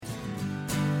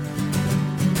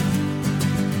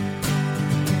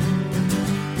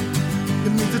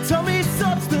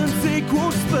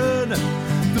equals spin.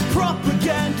 The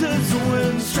propaganda's a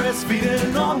win, stress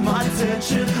feeding on my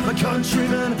tension. My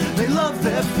countrymen, they love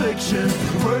their fiction.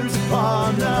 Words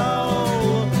upon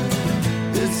now,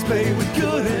 it's made with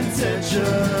good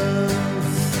intentions.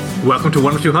 Welcome to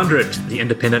 1 of 200, the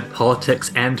independent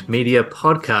politics and media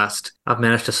podcast. I've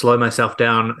managed to slow myself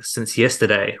down since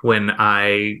yesterday when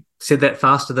I said that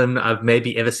faster than I've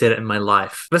maybe ever said it in my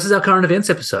life. This is our current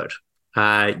events episode.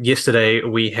 Yesterday,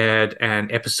 we had an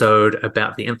episode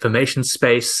about the information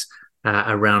space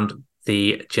around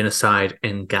the genocide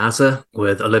in Gaza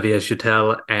with Olivia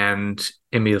Joutel and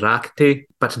Emi Rakti.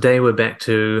 But today, we're back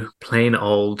to plain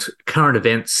old current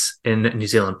events in New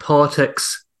Zealand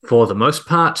politics for the most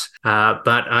part. But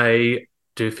I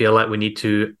do feel like we need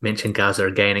to mention Gaza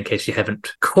again in case you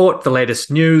haven't caught the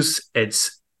latest news.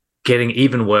 It's getting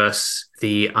even worse.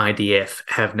 The IDF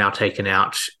have now taken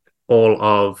out all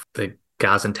of the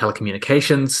Gazan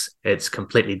telecommunications. It's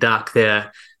completely dark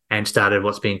there and started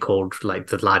what's being called like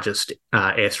the largest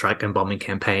airstrike and bombing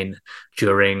campaign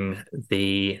during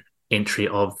the entry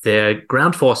of their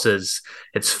ground forces.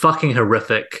 It's fucking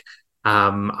horrific.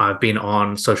 I've been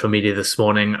on social media this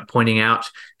morning pointing out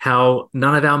how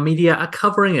none of our media are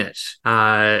covering it.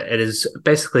 It is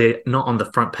basically not on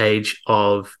the front page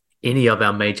of any of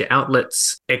our major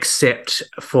outlets, except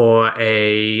for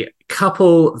a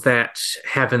couple that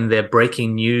have in their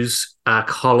breaking news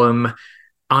column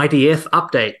IDF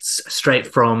updates straight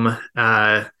from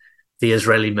the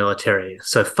Israeli military.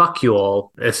 So fuck you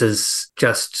all. This is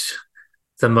just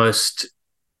the most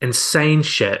insane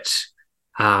shit.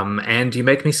 And you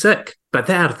make me sick. But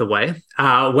that out of the way,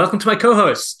 welcome to my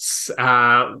co-hosts.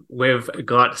 We've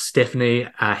got Stephanie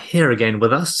here again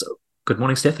with us. Good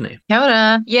morning, Stephanie. Kia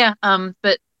ora. Yeah,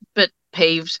 but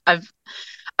peeved.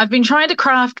 I've been trying to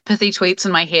craft pithy tweets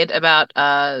in my head about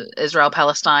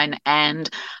Israel-Palestine, and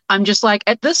I'm just like,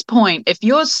 at this point, if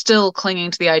you're still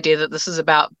clinging to the idea that this is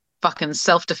about fucking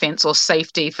self-defense or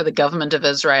safety for the government of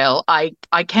Israel, I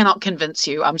cannot convince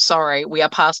you. I'm sorry. We are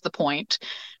past the point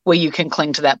where you can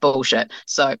cling to that bullshit.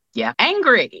 So, yeah,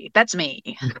 angry. That's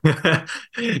me.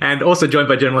 And also joined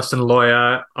by journalist and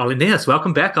lawyer Ollie Neas.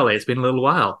 Welcome back, Ollie. It's been a little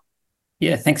while.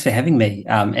 Yeah, thanks for having me.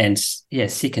 And yeah,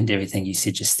 second everything you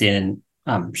said just then.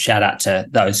 Shout out to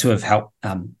those who have helped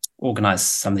organise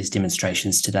some of these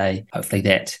demonstrations today. Hopefully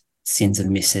that sends a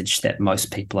message that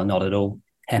most people are not at all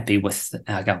happy with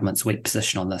our government's weak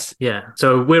position on this. Yeah,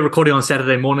 so we're recording on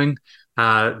Saturday morning.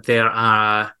 There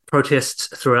are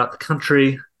protests throughout the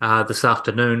country this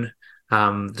afternoon.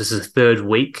 This is the third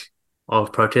week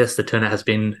of protests. The turnout has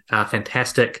been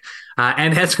fantastic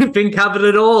and hasn't been covered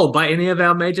at all by any of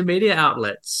our major media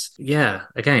outlets. Yeah,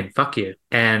 again, fuck you.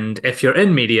 And if you're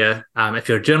in media, if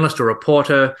you're a journalist or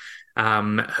reporter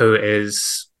who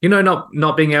is,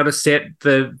 not being able to set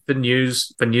the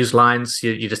news lines,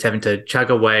 you're just having to chug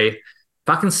away,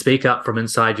 fucking speak up from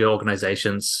inside your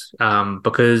organizations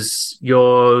because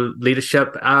your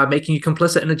leadership are making you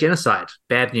complicit in a genocide.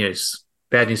 Bad news.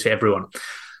 Bad news for everyone.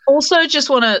 Also, just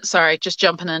want to, just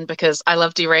jumping in because I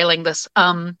love derailing this.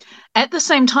 At the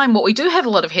same time, what we do have a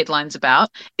lot of headlines about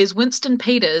is Winston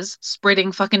Peters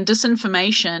spreading fucking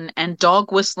disinformation and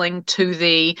dog whistling to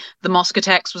the mosque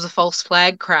attacks was a false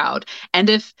flag crowd. And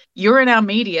if you're in our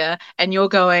media and you're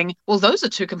going, well, those are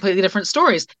two completely different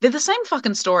stories. They're the same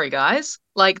fucking story, guys.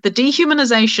 Like the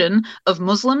dehumanization of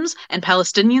Muslims and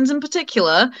Palestinians in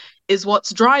particular is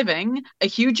what's driving a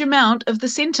huge amount of the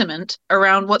sentiment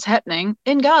around what's happening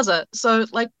in Gaza. So,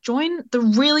 join the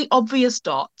really obvious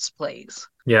dots, please.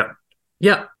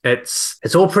 Yeah, it's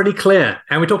all pretty clear.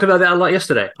 And we talked about that a lot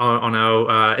yesterday on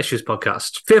our Issues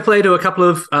podcast. Fair play to a couple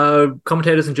of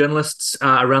commentators and journalists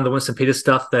around the Winston Peters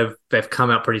stuff. They've come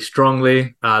out pretty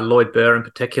strongly. Lloyd Burr in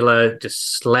particular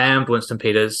just slammed Winston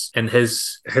Peters in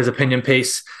his opinion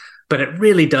piece. But it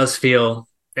really does feel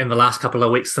in the last couple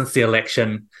of weeks since the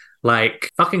election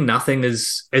like fucking nothing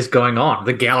is going on.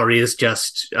 The gallery is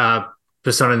just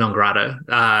persona non grata.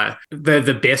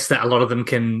 The best that a lot of them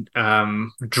can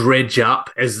dredge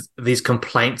up is these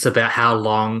complaints about how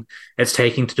long it's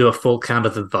taking to do a full count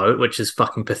of the vote, which is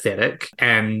fucking pathetic.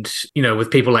 And, with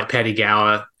people like Paddy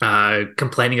Gower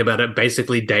complaining about it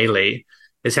basically daily,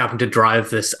 is helping to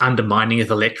drive this undermining of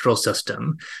the electoral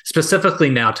system, specifically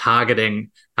now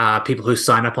targeting people who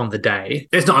sign up on the day.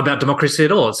 It's not about democracy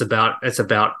at all. It's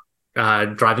about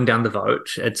driving down the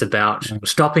vote. It's about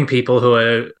stopping people who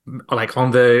are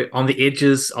on the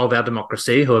edges of our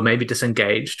democracy, who are maybe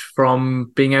disengaged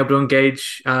from being able to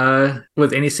engage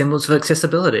with any semblance of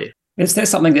accessibility. Is that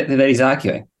something that he's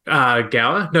arguing?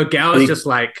 Gower? No, Gower's just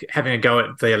having a go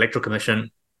at the Electoral Commission.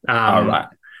 Right.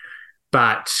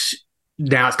 But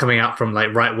now it's coming out from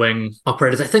like right-wing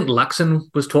operators. I think Luxon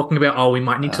was talking about, we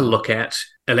might need to look at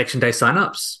election day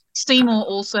signups. Seymour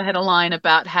also had a line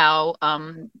about how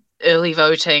early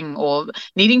voting or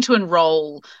needing to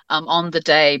enroll on the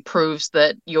day proves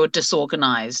that you're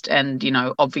disorganized and,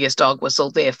 obvious dog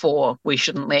whistle, therefore we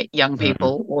shouldn't let young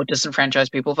people or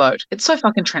disenfranchised people vote. It's so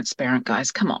fucking transparent,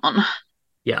 guys. Come on.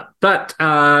 Yeah. But,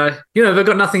 they've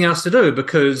got nothing else to do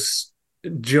because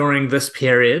during this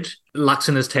period,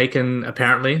 Luxon has taken,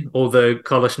 apparently, all the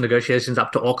coalition negotiations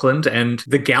up to Auckland, and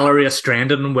the gallery are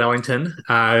stranded in Wellington.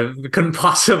 We couldn't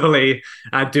possibly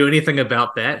do anything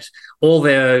about that. All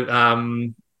their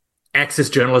access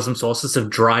journalism sources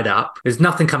have dried up. There's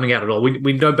nothing coming out at all.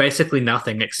 We know basically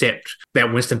nothing except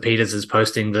that Winston Peters is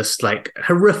posting this like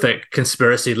horrific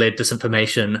conspiracy-led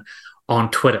disinformation on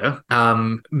Twitter,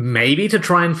 maybe to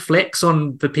try and flex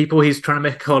on the people he's trying to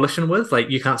make a coalition with. Like,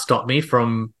 you can't stop me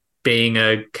from being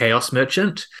a chaos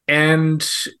merchant. And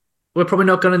we're probably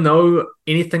not going to know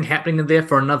anything happening in there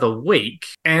for another week.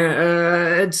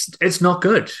 And it's not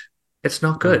good. It's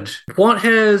not good. What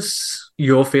has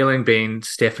your feeling been,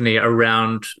 Stephanie,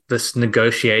 around this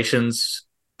negotiations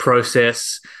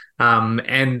process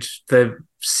and the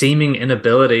seeming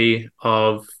inability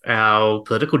of our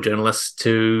political journalists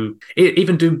to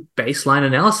even do baseline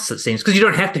analysis, it seems, because you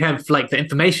don't have to have like the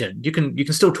information. You can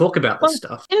still talk about this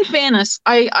stuff. In fairness,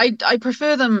 I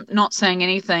prefer them not saying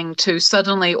anything to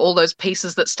suddenly all those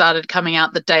pieces that started coming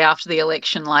out the day after the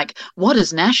election, like, what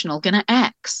is National gonna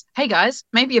axe? Hey guys,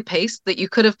 maybe a piece that you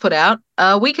could have put out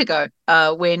a week ago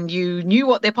when you knew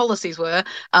what their policies were,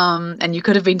 and you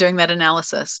could have been doing that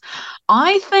analysis.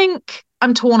 I think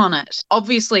I'm torn on it.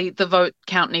 Obviously, the vote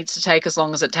count needs to take as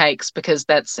long as it takes because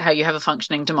that's how you have a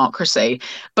functioning democracy.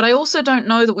 But I also don't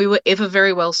know that we were ever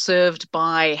very well served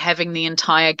by having the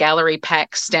entire gallery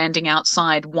pack standing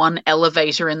outside one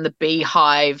elevator in the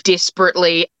Beehive,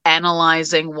 desperately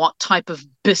analysing what type of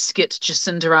biscuit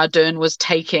Jacinda Ardern was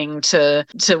taking to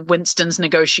Winston's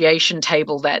negotiation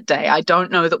table that day. I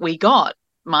don't know that we got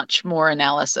much more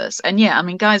analysis. And yeah, I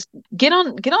mean, guys, get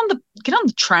on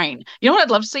the train. You know what I'd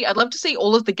love to see? I'd love to see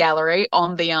all of the gallery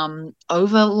on the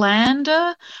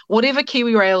Overlander, whatever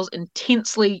Kiwi Rail's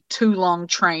intensely too long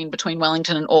train between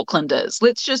Wellington and Auckland is.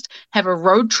 Let's just have a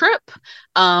road trip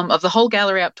of the whole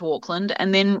gallery up to Auckland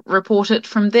and then report it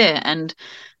from there. And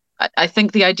I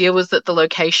think the idea was that the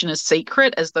location is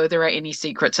secret, as though there are any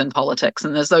secrets in politics,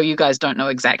 and as though you guys don't know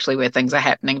exactly where things are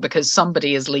happening because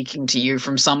somebody is leaking to you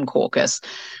from some caucus.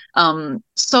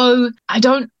 So I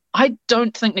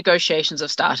don't think negotiations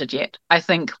have started yet. I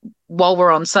think while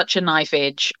we're on such a knife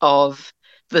edge of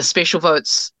the special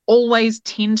votes always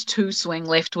tend to swing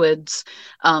leftwards.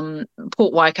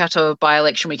 Port Waikato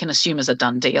by-election we can assume is a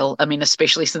done deal. I mean,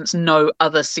 especially since no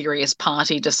other serious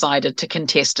party decided to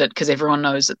contest it because everyone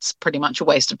knows it's pretty much a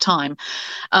waste of time.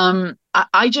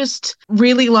 I just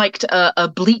really liked a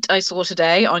bleat I saw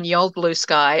today on Ye Olde Blue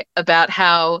Sky about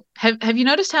how, have you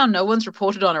noticed how no one's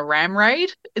reported on a ram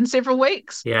raid in several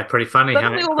weeks? Yeah, pretty funny how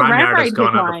crime narrative's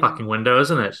gone out the fucking window,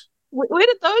 isn't it? Where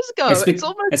did those go? It's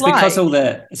because all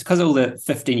the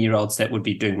 15-year-olds that would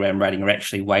be doing ram raiding are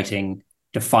actually waiting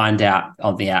to find out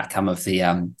on the outcome of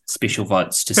the special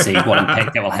votes to see what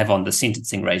impact that will have on the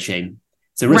sentencing regime.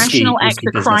 It's a risky act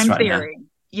of crime theory. Now.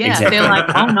 Yeah, exactly. They're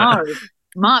like, oh no,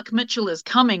 Mark Mitchell is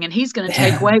coming and he's going to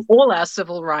take away all our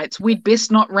civil rights. We'd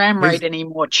best not ram raid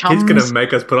anymore, chums. He's going to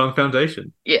make us put on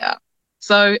foundation. Yeah.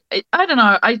 So I don't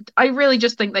know. I really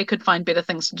just think they could find better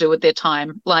things to do with their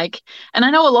time. And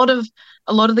I know a lot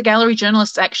of the gallery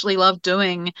journalists actually love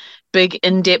doing big,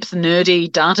 in-depth,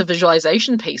 nerdy data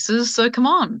visualization pieces. So come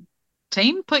on,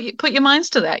 team, put your minds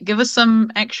to that. Give us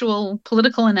some actual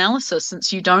political analysis,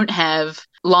 since you don't have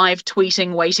live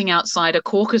tweeting waiting outside a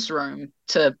caucus room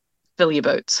to fill your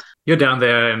boots. You're down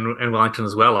there in Wellington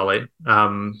as well, Ollie.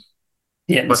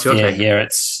 Yeah, what's your take? Here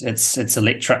it's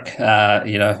electric.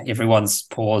 Everyone's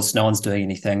paused. No one's doing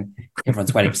anything.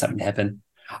 Everyone's waiting for something to happen.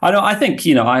 I think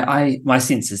my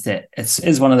sense is that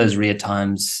it's one of those rare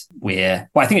times where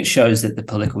I think it shows that the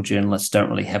political journalists don't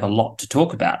really have a lot to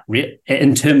talk about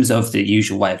in terms of the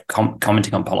usual way of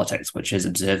commenting on politics, which is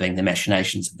observing the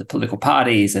machinations of the political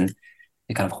parties and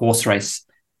the kind of horse race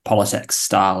politics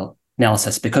style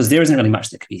analysis, because there isn't really much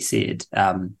that could be said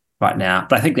right now.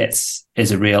 But I think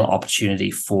is a real opportunity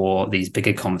for these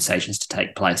bigger conversations to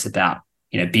take place about,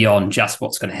 beyond just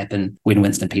what's going to happen when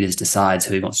Winston Peters decides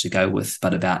who he wants to go with,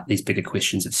 but about these bigger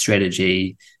questions of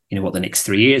strategy, what the next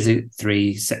 3 years,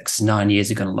 3, 6, 9 years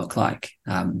are going to look like.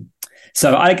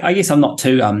 So I guess I'm not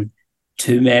too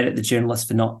mad at the journalists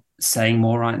for not saying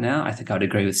more right now. I think I'd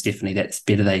agree with Stephanie. That's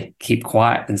better they keep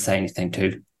quiet than say anything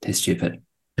too stupid.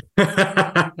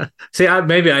 See,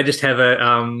 maybe I just have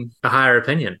a higher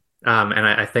opinion, and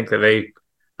I think that they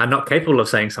are not capable of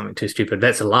saying something too stupid.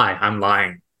 That's a lie. I'm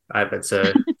lying. That's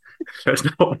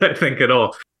not what I think at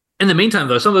all. In the meantime,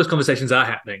 though, some of those conversations are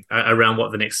happening around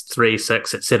what the next 3,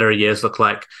 6, etc. years look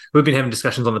like. We've been having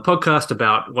discussions on the podcast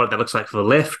about what that looks like for the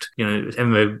left. You know,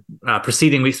 in the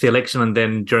preceding weeks of the election, and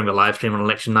then during the live stream on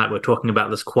election night, we're talking about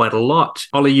this quite a lot.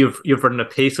 Ollie, you've written a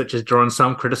piece which has drawn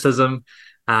some criticism.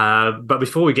 But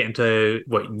before we get into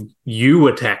what you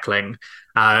were tackling,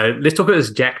 let's talk about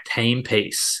this Jack Tame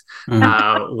piece,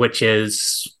 which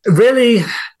is really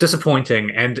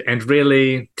disappointing and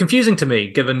really confusing to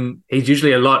me, given he's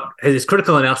usually his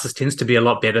critical analysis tends to be a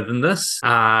lot better than this,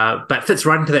 but fits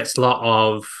right into that slot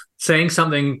of saying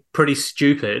something pretty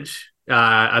stupid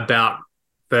about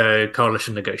the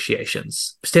coalition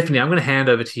negotiations. Stephanie, I'm going to hand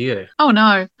over to you. Oh,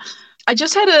 no. I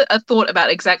just had a thought about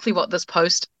exactly what this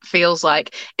post feels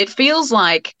like. It feels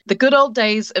like the good old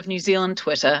days of New Zealand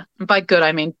Twitter. And by good,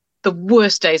 I mean the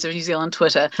worst days of New Zealand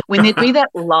Twitter, when there'd be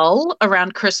that lull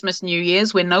around Christmas, New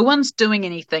Year's, where no one's doing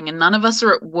anything and none of us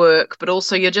are at work, but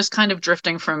also you're just kind of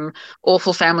drifting from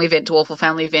awful family event to awful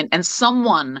family event, and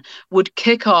someone would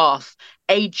kick off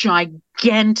a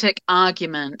gigantic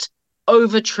argument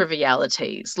over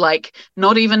trivialities, like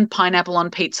not even pineapple on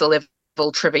pizza level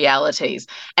trivialities,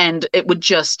 and it would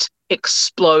just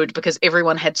explode because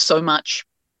everyone had so much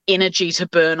energy to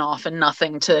burn off and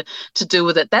nothing to do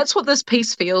with it. That's what this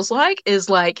piece feels like, is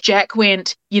like Jack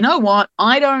went, you know what,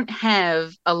 I don't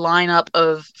have a lineup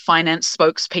of finance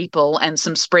spokespeople and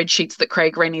some spreadsheets that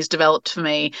Craig Rennie's developed for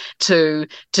me to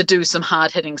do some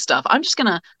hard-hitting stuff. I'm just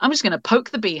gonna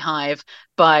poke the beehive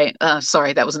by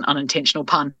sorry, that was an unintentional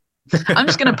pun. I'm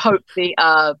just gonna poke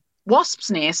the wasp's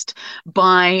nest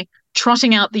by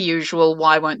trotting out the usual,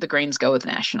 why won't the Greens go with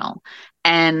National?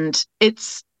 And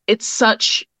it's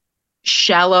such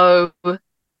shallow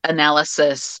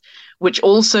analysis, which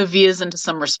also veers into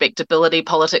some respectability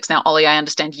politics. Now, Ollie, I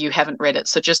understand you haven't read it,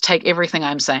 so just take everything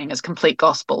I'm saying as complete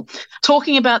gospel.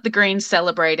 Talking about the Greens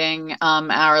celebrating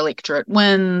our electorate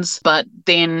wins, but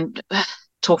then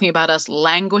talking about us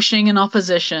languishing in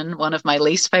opposition, one of my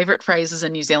least favourite phrases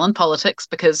in New Zealand politics,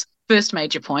 because first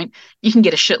major point, you can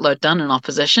get a shitload done in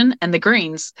opposition, and the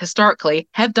Greens historically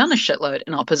have done a shitload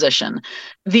in opposition.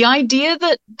 The idea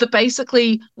that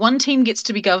basically one team gets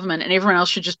to be government and everyone else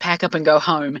should just pack up and go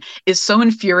home is so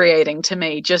infuriating to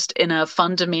me, just in a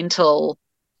fundamental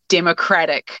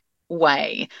democratic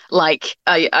way. Like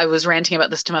I was ranting about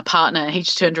this to my partner, and he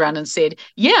just turned around and said,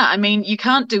 yeah, I mean, you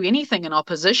can't do anything in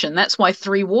opposition. That's why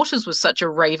Three Waters was such a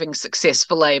raving success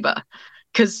for Labour.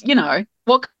 Because, you know,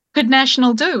 what could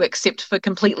National do except for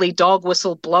completely dog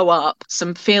whistle blow up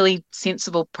some fairly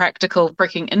sensible, practical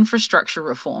freaking infrastructure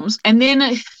reforms? And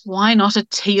then why not a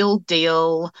teal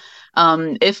deal?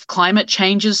 If climate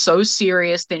change is so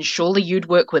serious, then surely you'd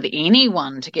work with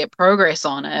anyone to get progress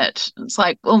on it. It's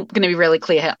like, well, I'm going to be really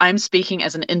clear here. I'm speaking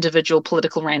as an individual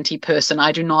political ranty person.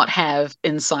 I do not have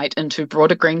insight into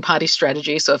broader Green Party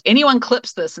strategy. So if anyone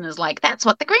clips this and is like, that's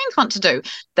what the Greens want to do,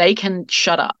 they can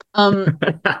shut up.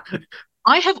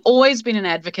 I have always been an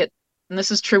advocate, and this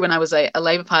is true when I was a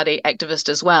Labour Party activist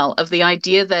as well, of the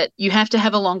idea that you have to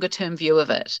have a longer term view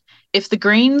of it. If the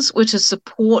Greens were to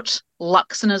support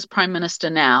Luxon as Prime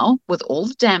Minister now, with all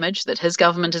the damage that his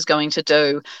government is going to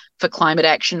do for climate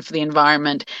action, for the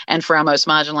environment, and for our most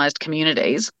marginalised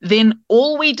communities, then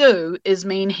all we do is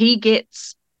mean he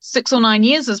gets 6 or 9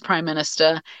 years as Prime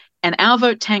Minister, and our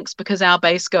vote tanks because our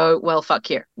base go, well, fuck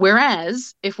you.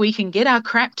 Whereas if we can get our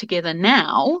crap together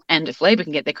now, and if Labour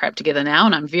can get their crap together now,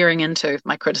 and I'm veering into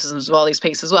my criticisms of Ollie's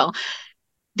piece as well,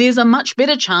 there's a much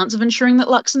better chance of ensuring that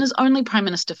Luxon is only Prime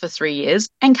Minister for 3 years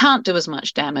and can't do as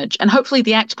much damage. And hopefully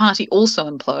the ACT Party also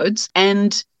implodes,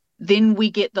 and then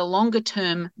we get the longer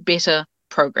term better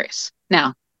progress.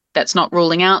 Now, that's not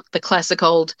ruling out the classic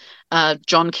old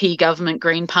John Key government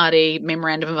Green Party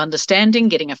memorandum of understanding,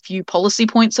 getting a few policy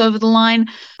points over the line.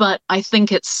 But I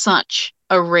think it's such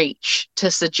a reach to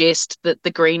suggest that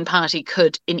the Green Party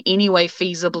could in any way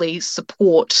feasibly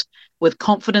support, with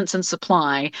confidence and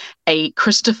supply, a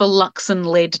Christopher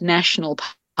Luxon-led National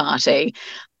Party,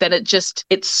 that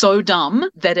it's so dumb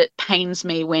that it pains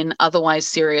me when otherwise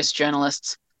serious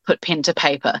journalists put pen to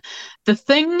paper. The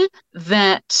thing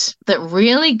that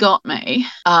really got me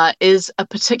is a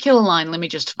particular line. Let me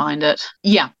just find it.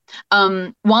 Yeah.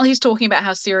 While he's talking about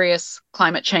how serious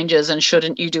climate change is and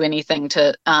shouldn't you do anything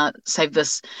to save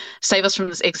us from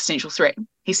this existential threat,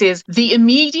 he says, the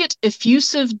immediate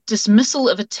effusive dismissal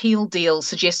of a teal deal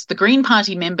suggests the Green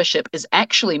Party membership is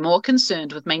actually more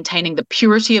concerned with maintaining the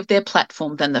purity of their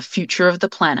platform than the future of the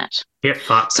planet. Get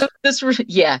fucked. So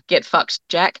get fucked,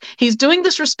 Jack. He's doing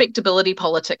this respectability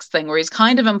politics thing where he's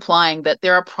kind of implying that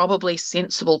there are probably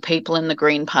sensible people in the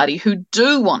Green Party who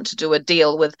do want to do a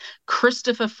deal with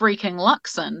Christopher freaking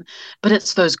Luxon, but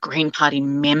it's those Green Party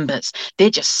members. They're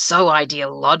just so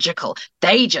ideological.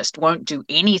 They just won't do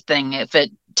anything if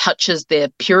it touches their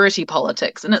purity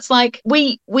politics. And it's like,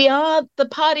 we are the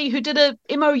party who did a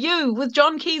MOU with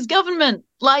John Key's government.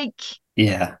 Like,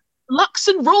 yeah.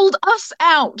 Luxon ruled us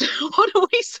out. What are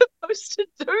we supposed to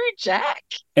do, Jack?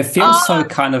 It feels so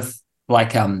kind of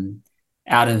like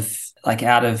out of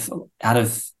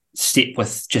step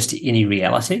with just any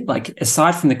reality. Like,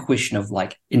 aside from the question of,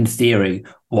 like, in theory,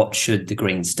 what should the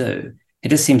Greens do? It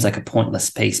just seems like a pointless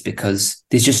piece because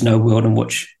there's just no world in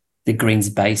which the Greens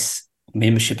base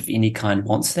membership of any kind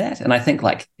wants that. And I think,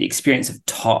 like, the experience of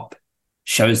TOP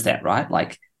shows that, right?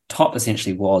 Like, TOP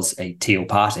essentially was a teal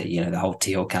party, the whole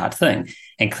teal card thing.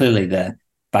 And clearly the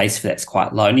base for that's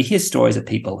quite low. And you hear stories of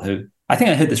people who, I think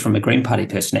I heard this from a Green Party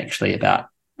person actually, about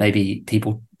maybe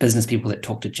business people that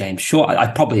talk to James Shaw. I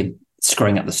probably am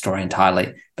screwing up the story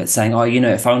entirely, but saying,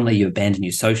 if only you abandon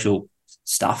your social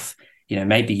stuff,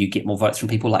 maybe you get more votes from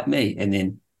people like me. And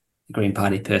then the Green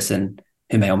Party person,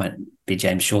 who may or may not be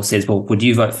James Shaw, says, well, would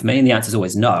you vote for me? And the answer is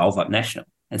always no, I'll vote National.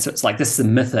 And so it's like, this is a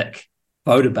mythic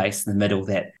voter base in the middle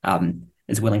that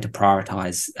is willing to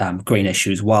prioritize green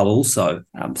issues while also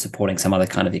supporting some other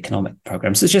kind of economic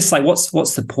programs. So it's just like,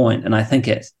 what's the point? And I think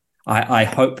I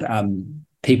hope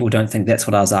people don't think that's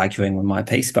what I was arguing with my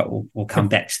piece, but we'll come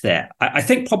back to that. I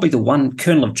think probably the one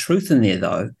kernel of truth in there,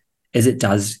 though, is it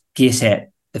does get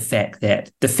at the fact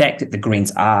that the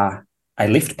Greens are a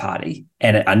left party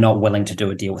and are not willing to do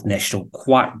a deal with National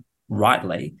quite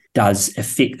rightly does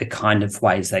affect the kind of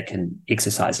ways they can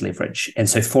exercise leverage. And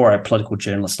so for a political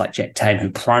journalist like Jack Tame,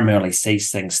 who primarily sees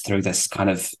things through this kind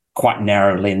of quite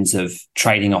narrow lens of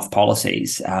trading off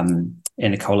policies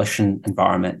in a coalition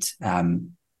environment,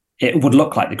 it would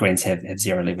look like the Greens have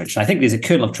zero leverage. And I think there's a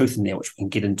kernel of truth in there, which we can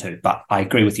get into. But I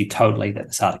agree with you totally that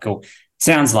this article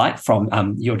sounds like,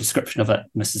 from your description of it,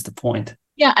 misses the point.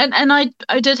 Yeah, and I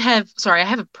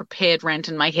have a prepared rant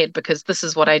in my head because this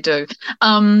is what I do.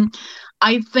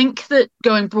 I think that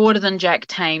going broader than Jack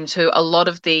Tame to a lot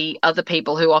of the other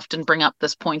people who often bring up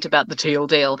this point about the teal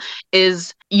deal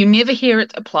is you never hear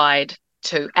it applied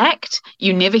to ACT,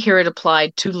 you never hear it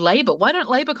applied to Labour. Why don't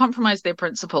Labour compromise their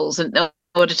principles in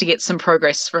order to get some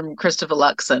progress from Christopher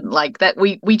Luxon? Like that,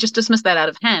 we just dismiss that out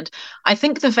of hand. I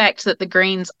think the fact that the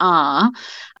Greens are,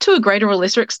 to a greater or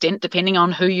lesser extent, depending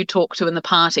on who you talk to in the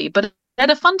party, but at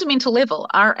a fundamental level,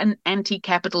 are an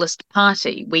anti-capitalist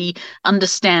party. We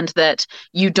understand that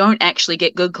you don't actually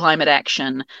get good climate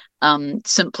action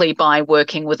simply by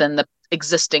working within the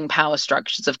existing power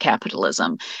structures of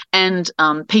capitalism. And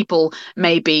people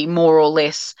may be more or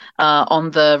less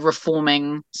on the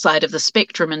reforming side of the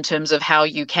spectrum in terms of how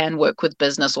you can work with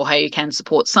business or how you can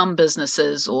support some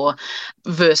businesses, or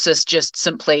versus just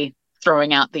simply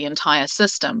throwing out the entire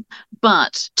system.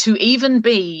 But to even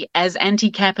be as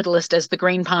anti-capitalist as the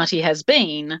Green Party has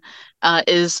been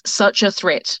is such a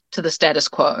threat to the status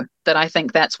quo that I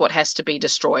think that's what has to be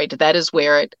destroyed. That is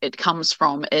where it comes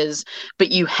from,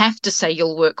 but you have to say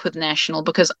you'll work with National,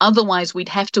 because otherwise we'd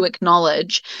have to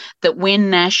acknowledge that when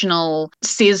National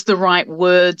says the right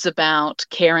words about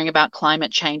caring about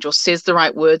climate change or says the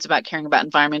right words about caring about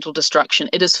environmental destruction,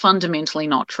 it is fundamentally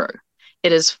not true.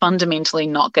 It is fundamentally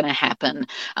not going to happen.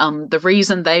 The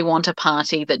reason they want a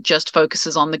party that just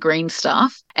focuses on the green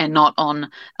stuff and not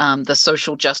on the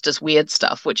social justice weird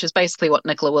stuff, which is basically what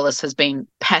Nicola Willis has been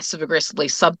passive-aggressively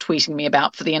subtweeting me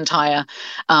about for the entire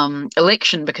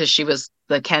election, because she was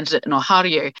the candidate in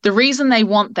Ohio. The reason they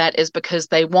want that is because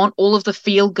they want all of the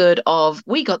feel-good of,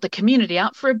 we got the community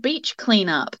out for a beach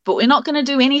cleanup, but we're not going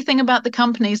to do anything about the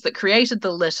companies that created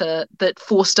the litter that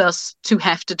forced us to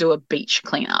have to do a beach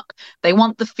cleanup. They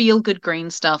want the feel-good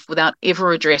green stuff without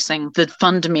ever addressing the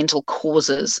fundamental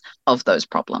causes of those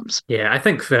problems. Yeah, I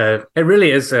think it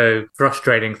really is a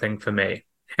frustrating thing for me.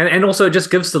 And also it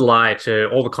just gives the lie to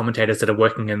all the commentators that are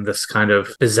working in this kind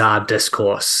of bizarre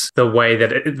discourse, the way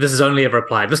that this is only ever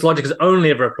applied. This logic is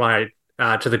only ever applied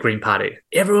to the Green Party.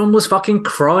 Everyone was fucking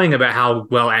crowing about how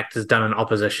well ACT has done in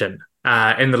opposition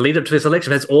in the lead up to this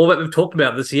election. That's all that we've talked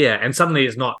about this year. And suddenly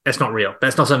that's not real.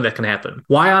 That's not something that can happen.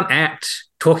 Why aren't ACT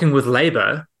talking with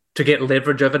Labour to get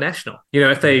leverage over National?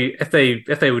 If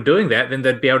they were doing that, then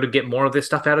they'd be able to get more of their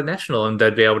stuff out of National, and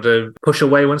they'd be able to push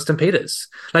away Winston Peters.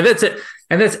 Like, that's it.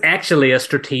 And that's actually a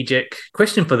strategic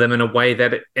question for them in a way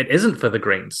that it isn't for the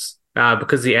Greens,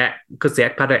 because the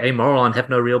ACT Party are amoral and have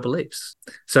no real beliefs.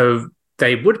 So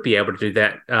they would be able to do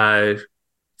that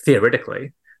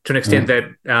theoretically, to an extent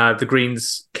that the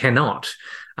Greens cannot.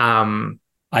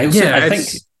 I think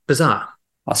it's bizarre.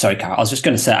 Oh, sorry, Carl. I was just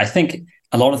going to say, I think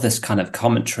a lot of this kind of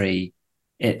commentary,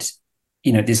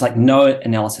 there's like no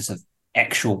analysis of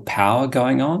actual power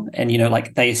going on. And,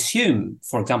 like they assume,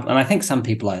 for example, and I think some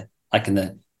people are like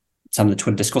some of the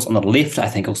Twitter discourse on the left, I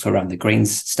think also around the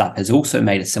Greens stuff, has also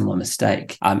made a similar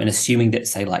mistake in assuming that,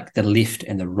 say, like the left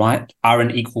and the right are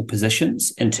in equal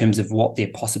positions in terms of what their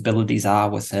possibilities are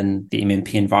within the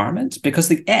MMP environment. Because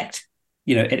the Act,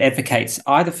 it advocates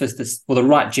either for this, well, the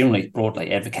right generally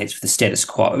broadly advocates for the status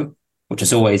quo, which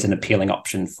is always an appealing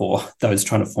option for those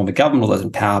trying to form a government or those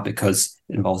in power because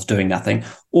it involves doing nothing.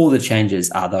 All the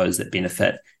changes are those that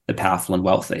benefit the powerful and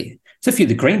wealthy. So if you're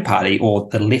the Green Party or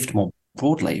the left more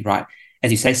broadly, right,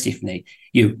 as you say, Stephanie,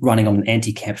 you're running on an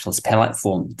anti-capitalist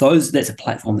platform. That's a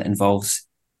platform that involves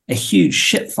a huge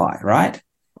shit fight, right?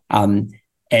 And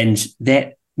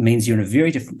that means you're in a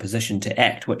very different position to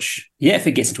ACT, which, if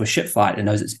it gets into a shit fight, it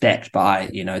knows it's backed by,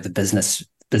 the business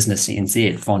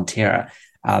NZ, Fonterra,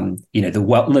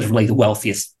 literally the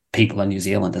wealthiest people in New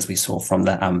Zealand, as we saw from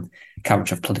the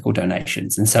coverage of political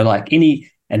donations. And so, like,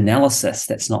 any analysis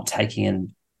that's not taking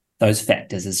in those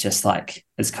factors is just like,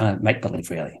 it's kind of make-believe,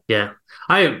 really. Yeah.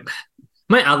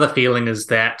 My other feeling is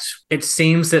that it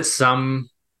seems that some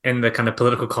in the kind of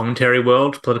political commentary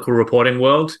world, political reporting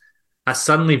world, are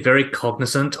suddenly very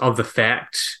cognizant of the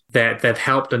fact that they've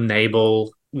helped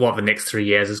enable what the next 3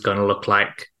 years is going to look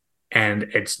like, and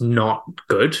it's not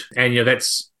good. And,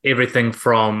 that's everything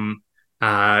from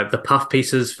the puff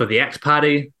pieces for the ACT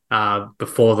Party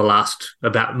before the last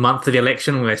about month of the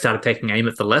election when they started taking aim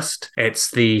at the list. It's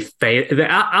the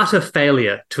utter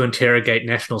failure to interrogate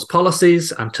National's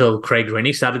policies until Craig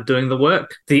Rennie started doing the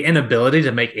work. The inability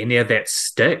to make any of that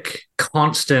stick.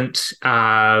 Constant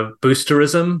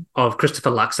boosterism of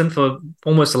Christopher Luxon for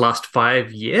almost the last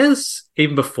 5 years,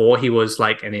 even before he was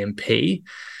like an MP.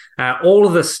 All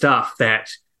of the stuff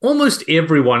that almost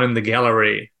everyone in the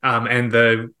gallery and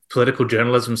the political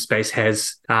journalism space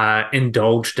has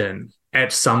indulged in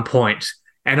at some point.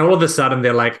 And all of a sudden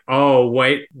they're like, oh,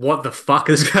 wait, what the fuck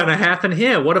is going to happen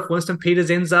here? What if Winston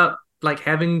Peters ends up like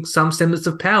having some semblance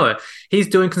of power? He's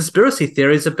doing conspiracy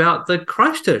theories about the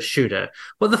Christchurch shooter.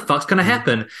 What the fuck's going to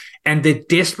happen? And they're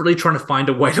desperately trying to find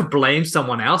a way to blame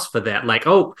someone else for that. Like,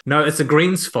 oh, no, it's the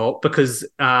Greens' fault because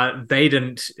they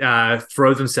didn't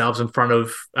throw themselves in front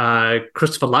of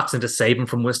Christopher Luxon to save him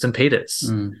from Winston Peters.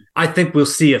 I think we'll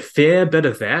see a fair bit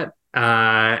of that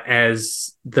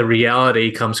as the reality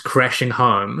comes crashing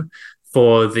home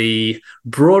for the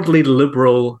broadly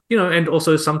liberal, and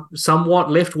also somewhat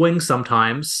left-wing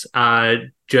sometimes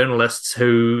journalists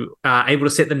who are able to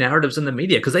set the narratives in the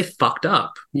media because they fucked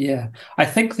up. Yeah, I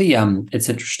think it's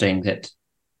interesting that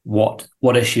what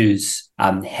issues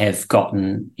have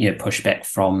gotten pushback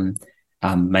from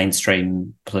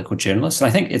mainstream political journalists. And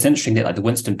I think it's interesting that like the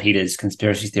Winston Peters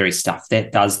conspiracy theory stuff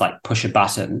that does like push a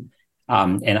button.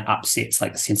 And it upsets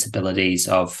like the sensibilities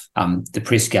of the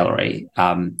press gallery.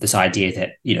 This idea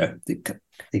that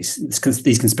these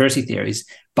conspiracy theories,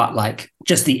 but like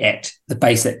just the ACT, the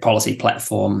basic policy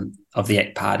platform of the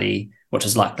ACT Party, which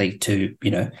is likely to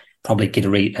probably get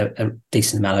a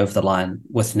decent amount over the line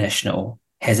with National,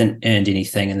 hasn't earned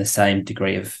anything in the same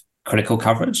degree of critical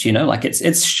coverage. Like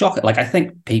it's shocking. Like I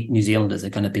think New Zealanders are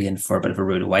going to be in for a bit of a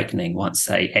rude awakening once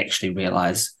they actually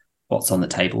realise what's on the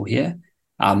table here.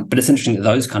 But it's interesting that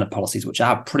those kind of policies, which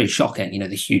are pretty shocking,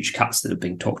 the huge cuts that have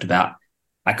been talked about,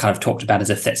 I kind of talked about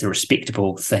as if that's a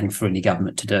respectable thing for any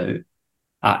government to do.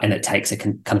 And it takes a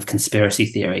kind of conspiracy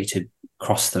theory to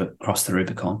cross the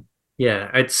Rubicon.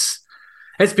 Yeah, it's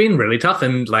been really tough.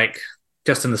 And like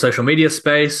just in the social media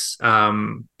space,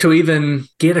 to even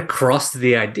get across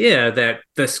the idea that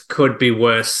this could be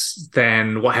worse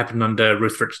than what happened under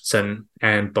Ruth Richardson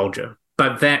and Bolger.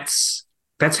 But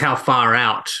that's how far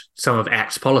out some of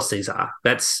ACT's policies are.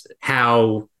 That's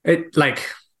how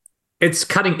it's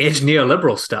cutting edge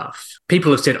neoliberal stuff.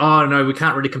 People have said, oh, no, we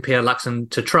can't really compare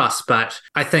Luxon to Truss, but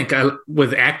I think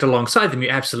with ACT alongside them, you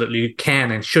absolutely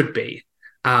can and should be.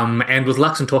 And with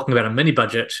Luxon talking about a mini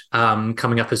budget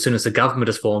coming up as soon as the government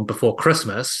is formed before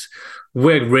Christmas,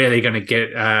 we're really going to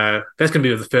get that's going to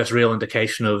be the first real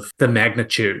indication of the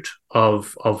magnitude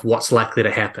of what's likely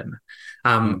to happen.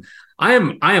 I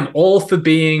am all for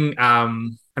being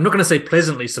I'm not going to say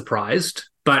pleasantly surprised,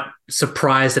 but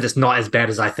surprised that it's not as bad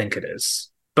as I think it is.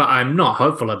 But I'm not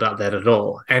hopeful about that at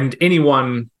all. And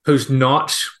anyone who's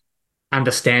not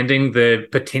understanding the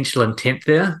potential intent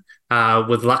there,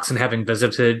 with Luxon having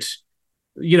visited,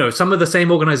 some of the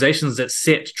same organizations that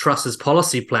set Truss's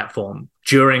policy platform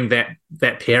during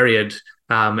that period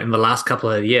in the last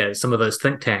couple of years, some of those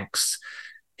think tanks,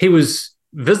 he was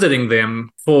visiting them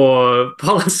for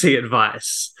policy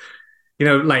advice.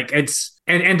 Like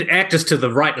and actors to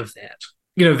the right of that.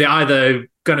 They're either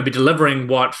going to be delivering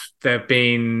what they've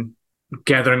been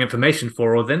gathering information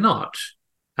for, or they're not.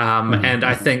 And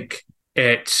I think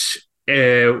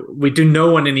we do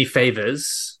no one any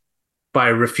favors by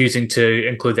refusing to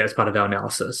include that as part of our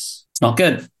analysis. It's not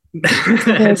good.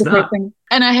 It's not.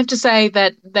 And I have to say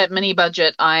that mini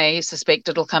budget, I suspect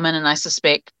it'll come in, and I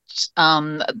suspect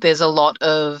there's a lot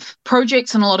of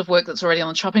projects and a lot of work that's already on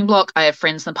the chopping block. I have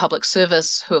friends in the public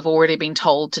service who have already been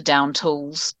told to down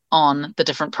tools on the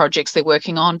different projects they're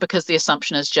working on, because the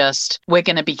assumption is just we're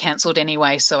going to be cancelled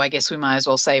anyway, so I guess we might as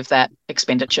well save that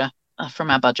expenditure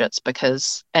from our budgets,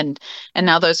 because and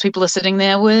now those people are sitting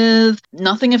there with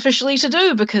nothing officially to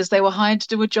do because they were hired to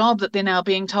do a job that they're now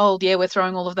being told, yeah, we're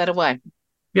throwing all of that away.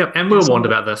 Yeah, and we were warned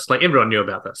about this. Like, everyone knew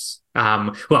about this.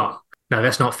 Well, no,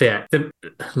 that's not fair. The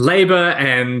Labour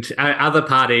and other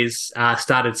parties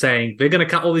started saying they're going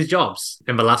to cut all these jobs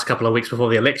in the last couple of weeks before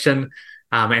the election,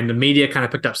 and the media kind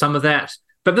of picked up some of that.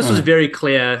 But this was very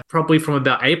clear, probably from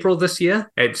about April this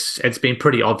year. It's been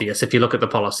pretty obvious if you look at the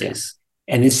policies. Yeah.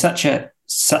 And there's such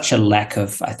a lack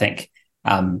of, I think,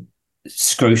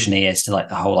 scrutiny as to like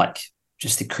the whole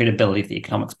just the credibility of the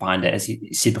economics behind it. As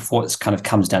you said before, it kind of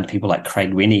comes down to people like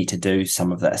Craig Rennie to do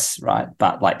some of this, right?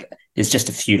 But there's just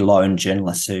a few lone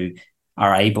journalists who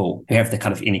have the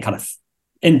kind of any kind of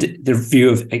in the view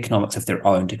of economics of their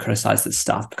own to criticize this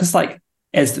stuff, because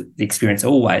as the experience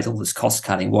always, all this cost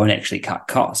cutting won't actually cut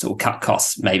costs. It will cut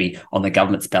costs maybe on the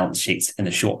government's balance sheets in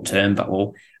the short term, but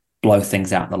will blow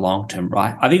things out in the long term,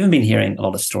 right? I've even been hearing a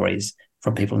lot of stories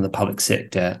from people in the public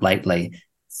sector lately,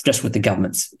 just with the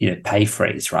government's pay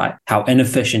freeze, right? How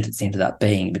inefficient it's ended up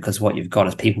being, because what you've got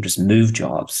is people just move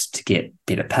jobs to get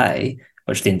better pay,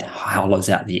 which then hollows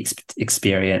out the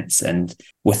experience and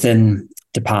within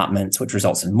departments, which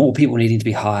results in more people needing to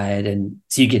be hired. And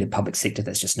so you get a public sector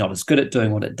that's just not as good at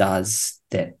doing what it does,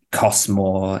 that costs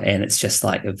more, and it's just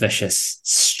like a vicious,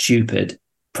 stupid,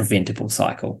 preventable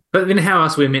cycle. But then how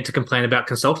else are we meant to complain about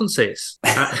consultancies?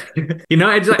 It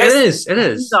is.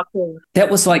 That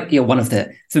was one of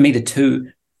for me, the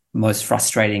two most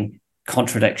frustrating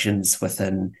contradictions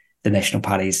within the National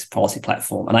Party's policy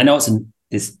platform. And I know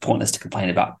it's pointless to complain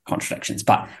about contradictions,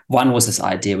 but one was this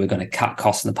idea we're going to cut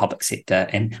costs in the public sector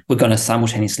and we're going to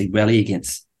simultaneously rally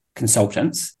against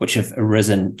consultants, which have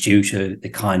arisen due to the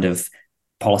kind of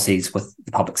policies with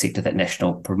the public sector that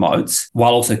National promotes,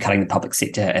 while also cutting the public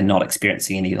sector and not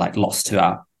experiencing any loss to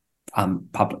our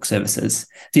public services.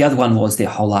 The other one was their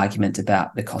whole argument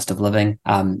about the cost of living,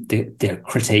 their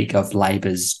critique of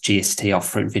Labour's GST off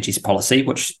fruit and veggies policy,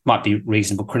 which might be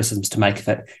reasonable criticisms to make of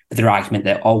it, but their argument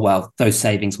that, those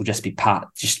savings will just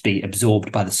be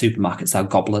absorbed by the supermarkets, they'll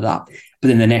gobble it up. But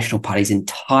then the National Party's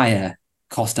entire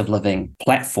cost of living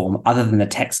platform, other than the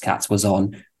tax cuts, was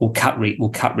on we'll cut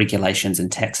regulations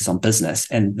and taxes on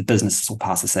business, and the businesses will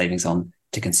pass the savings on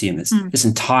to consumers. It's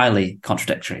entirely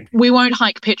contradictory. We won't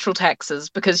hike petrol taxes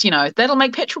because, that'll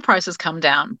make petrol prices come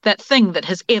down. That thing that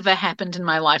has ever happened in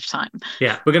my lifetime.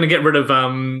 Yeah, we're going to get rid of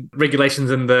regulations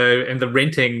in the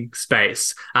renting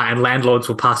space, and landlords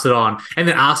will pass it on. And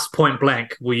then ask point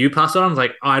blank, will you pass it on? It's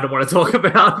like, I don't want to talk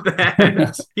about that. And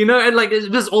it's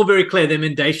just all very clear. They're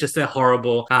mendacious. They're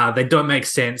horrible. They don't make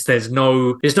sense. There's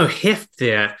no heft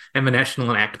there in the National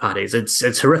and ACT parties.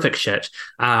 It's horrific shit.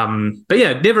 But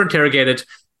yeah, never interrogated.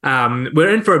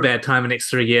 We're in for a bad time in the next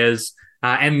 3 years.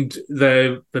 And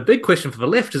the big question for the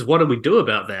left is, what do we do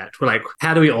about that? We're like,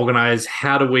 how do we organize?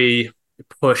 How do we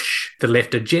push the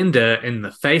left agenda in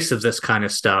the face of this kind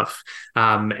of stuff?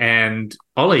 And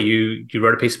Ollie, you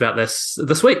wrote a piece about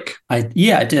this week. I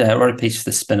did. I wrote a piece for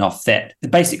the spin-off that the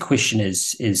basic question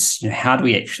is how do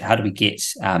we get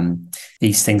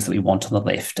these things that we want on the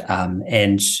left?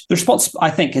 And the response, I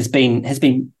think, has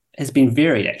been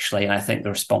varied, actually, and I think the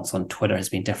response on Twitter has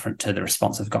been different to the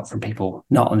response I've got from people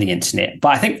not on the internet.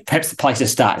 But I think perhaps the place to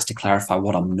start is to clarify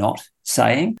what I'm not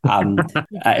saying,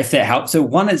 if that helps. So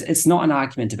one is, it's not an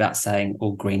argument about saying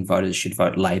all Green voters should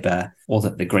vote Labour, or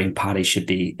that the Green Party should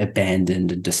be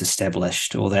abandoned and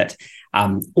disestablished, or that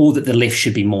the left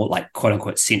should be more quote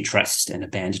unquote centrist and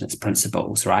abandon its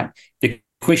principles, right? The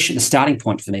starting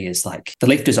point for me is the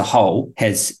left as a whole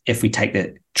has, if we take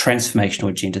the transformational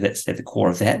agenda that's at the core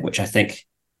of that, which I think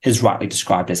is rightly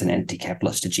described as an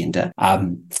anti-capitalist agenda,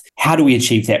 how do we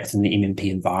achieve that within the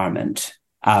MMP environment?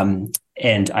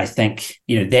 And I think,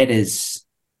 that is,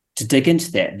 to dig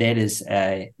into that is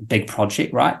a big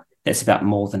project, right? That's about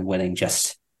more than winning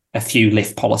just a few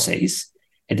left policies.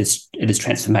 It is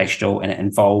transformational, and it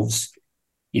involves,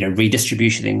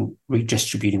 redistributing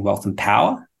wealth and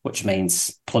power, which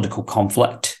means political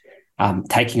conflict,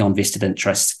 taking on vested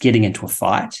interests, getting into a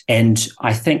fight. And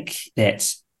I think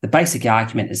that the basic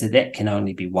argument is that that can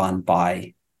only be won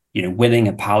by winning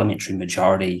a parliamentary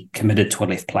majority committed to a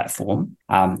left platform,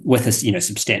 with a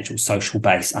substantial social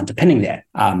base underpinning that,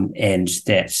 and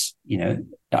that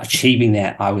achieving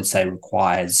that, I would say,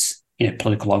 requires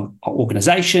political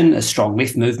organisation, a strong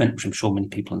left movement, which I'm sure many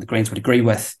people in the Greens would agree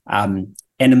with, and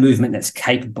a movement that's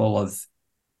capable of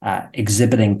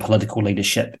exhibiting political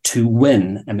leadership to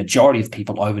win a majority of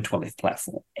people over to a left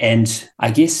platform. And I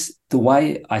guess the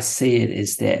way I see it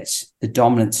is that the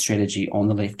dominant strategy on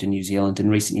the left in New Zealand in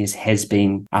recent years has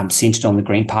been centred on the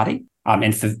Green Party,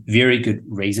 and for very good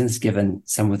reasons, given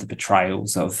some of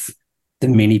the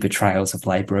many betrayals of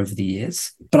Labour over the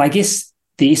years. But I guess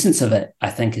the essence of it, I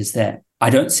think, is that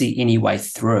I don't see any way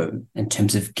through in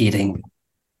terms of getting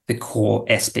the core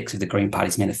aspects of the Green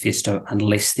Party's manifesto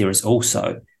unless there is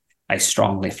also a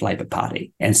strong left Labour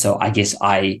Party. And so I guess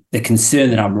the concern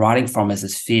that I'm writing from is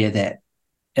this fear that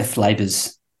if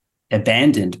Labour's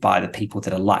abandoned by the people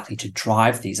that are likely to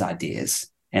drive these ideas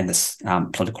and this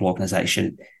political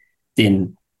organisation,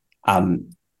 then I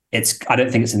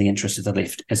don't think it's in the interest of the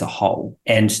left as a whole.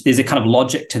 And there's a kind of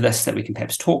logic to this that we can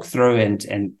perhaps talk through,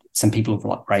 and some people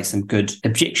have raised some good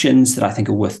objections that I think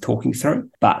are worth talking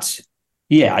through. But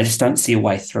yeah, I just don't see a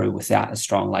way through without a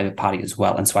strong Labour Party as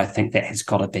well. And so I think that has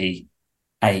got to be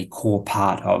a core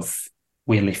part of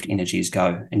where left energies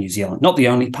go in New Zealand. Not the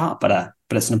only part, but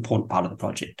it's an important part of the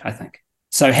project, I think.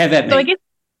 So have at me. So I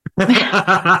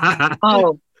guess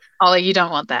Ollie, you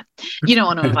don't want that. You don't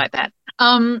want to invite that.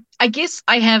 I guess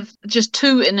I have just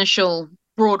two initial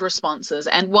broad responses,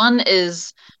 and one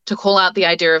is to call out the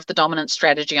idea of the dominant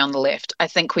strategy on the left. I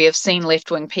think we have seen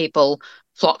left-wing people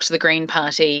flock to the Green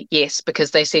Party, yes,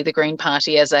 because they see the Green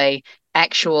Party as a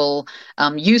actual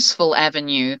useful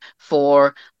avenue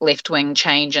for left-wing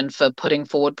change and for putting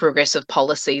forward progressive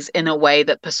policies in a way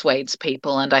that persuades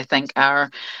people. And I think our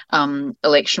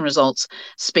election results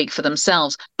speak for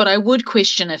themselves. But I would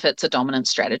question if it's a dominant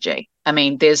strategy. I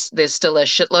mean, there's still a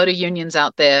shitload of unions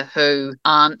out there who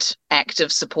aren't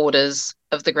active supporters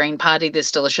of the Green Party. There's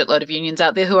still a shitload of unions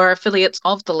out there who are affiliates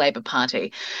of the Labour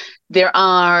Party. There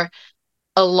are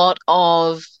a lot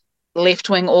of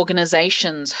left-wing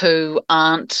organisations who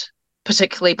aren't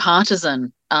particularly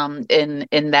partisan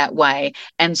in that way.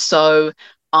 And so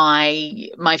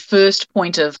my first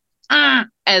point of,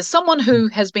 as someone who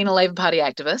has been a Labour Party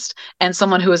activist and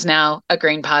someone who is now a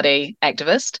Green Party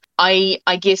activist, I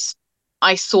guess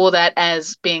I saw that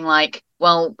as being like,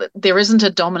 well, there isn't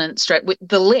a dominant strategy.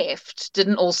 The left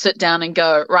didn't all sit down and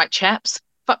go, right, chaps,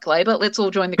 fuck Labour, let's all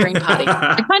join the Green Party.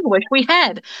 I kind of wish we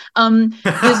had.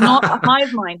 There's not a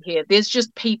hive mind here. There's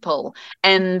just people.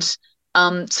 And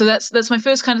so that's my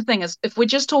first kind of thing, is if we're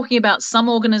just talking about some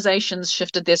organisations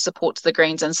shifted their support to the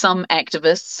Greens and some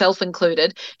activists,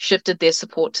 self-included, shifted their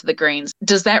support to the Greens,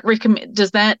 does that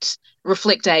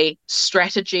reflect a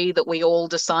strategy that we all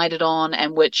decided on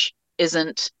and which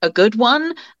isn't a good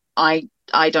one?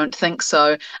 I don't think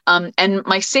so. And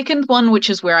my second one, which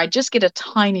is where I just get a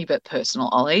tiny bit personal,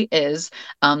 Ollie, is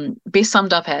best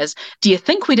summed up as, do you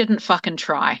think we didn't fucking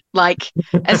try? Like,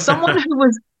 as someone who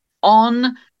was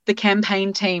on the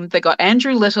campaign team that got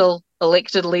Andrew Little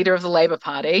elected leader of the Labour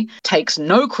Party, takes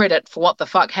no credit for what the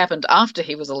fuck happened after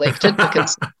he was elected,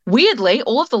 because weirdly,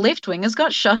 all of the left-wingers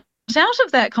got shut out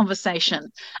of that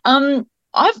conversation.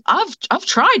 I've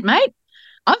tried, mate.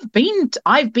 I've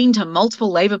been to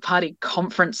multiple Labour Party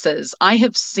conferences. I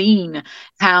have seen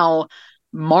how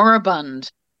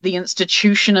moribund the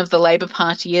institution of the Labour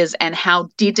Party is and how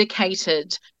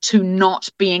dedicated to not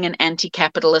being an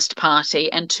anti-capitalist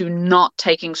party and to not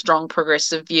taking strong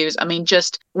progressive views. I mean,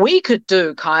 we could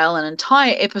do, Kyle, an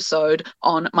entire episode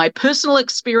on my personal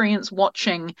experience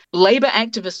watching Labour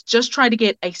activists just try to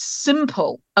get a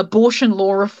simple abortion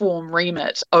law reform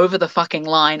remit over the fucking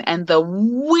line, and the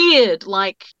weird,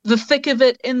 like, the thick of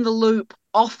it in the loop,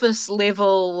 office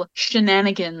level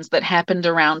shenanigans that happened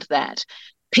around that.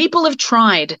 People have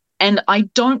tried, and I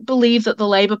don't believe that the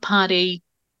Labour Party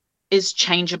is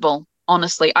changeable,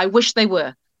 honestly. I wish they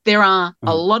were. There are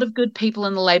a lot of good people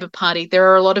in the Labour Party. There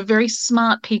are a lot of very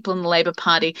smart people in the Labour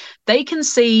Party. They can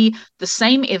see the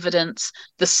same evidence,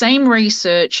 the same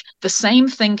research, the same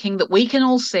thinking that we can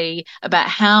all see about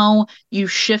how you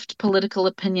shift political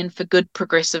opinion for good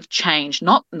progressive change,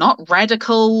 not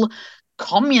radical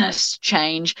communist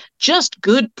change, just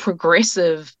good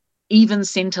progressive, even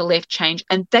centre-left change,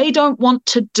 and they don't want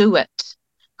to do it.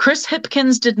 Chris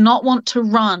Hipkins did not want to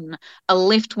run a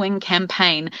left-wing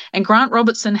campaign, and Grant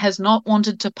Robertson has not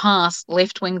wanted to pass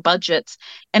left-wing budgets.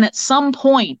 And at some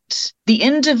point, the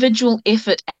individual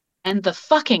effort and the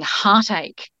fucking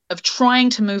heartache of trying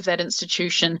to move that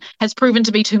institution has proven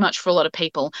to be too much for a lot of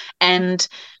people. And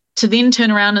to then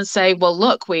turn around and say, well,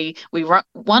 look, we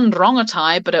won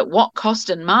Rongotai, but at what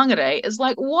cost in Mangere, is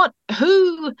like, what?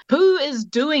 Who is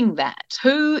doing that?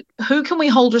 Who can we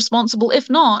hold responsible? If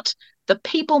not, the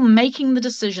people making the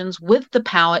decisions with the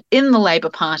power in the Labour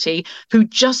Party who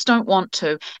just don't want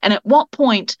to. And at what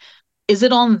point is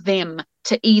it on them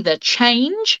to either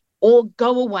change or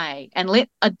go away and let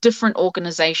a different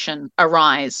organisation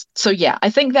arise? So yeah,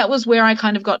 I think that was where I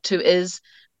kind of got to, is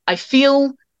I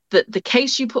feel that the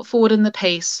case you put forward in the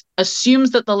piece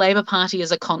assumes that the Labour Party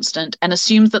is a constant and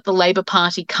assumes that the Labour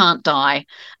Party can't die,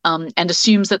 and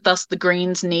assumes that thus the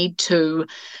Greens need to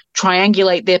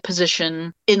triangulate their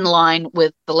position in line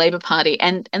with the Labour Party.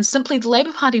 And simply the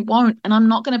Labour Party won't, and I'm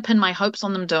not going to pin my hopes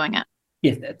on them doing it.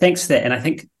 Yeah, thanks for that. And I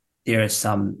think there are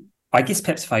some, I guess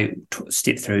perhaps if I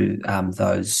step through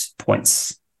those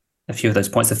points, a few of those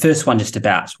points. The first one just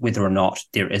about whether or not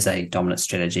there is a dominant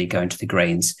strategy going to the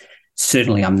Greens.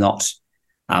 Certainly I'm not,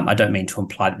 I don't mean to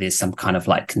imply that there's some kind of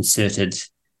like concerted,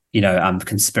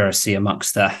 conspiracy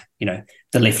amongst the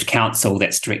left council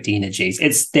that's directing energies.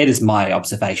 That is my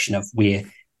observation of where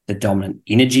the dominant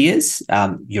energy is.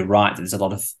 You're right, there's a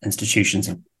lot of institutions,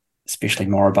 especially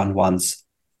moribund ones,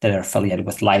 that are affiliated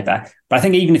with Labour. But I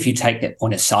think even if you take that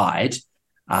point aside,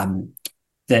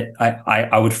 that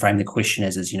I would frame the question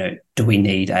as do we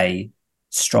need a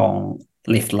strong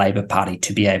left Labour Party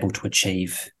to be able to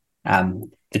achieve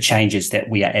the changes that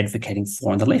we are advocating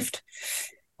for on the left?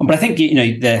 But I think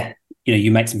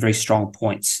you make some very strong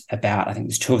points about, I think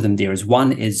there's two of them there.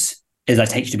 One is I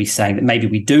take you to be saying that maybe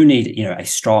we do need a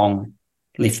strong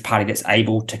left party that's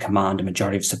able to command a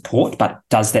majority of support, but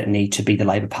does that need to be the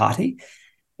Labour Party?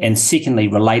 And secondly,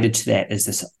 related to that is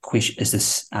this question,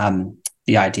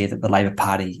 the idea that the Labour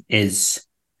Party is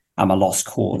a lost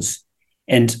cause.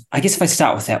 And I guess if I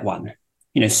start with that one,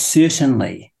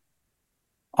 certainly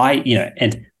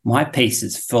and my piece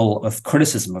is full of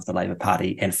criticism of the Labour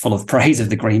Party and full of praise of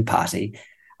the Green Party.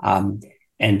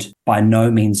 And by no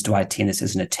means do I intend this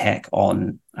as an attack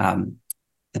on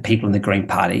the people in the Green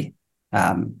Party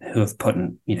who have put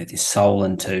in, their soul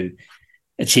into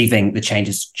achieving the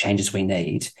changes we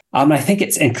need. I think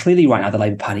and clearly right now the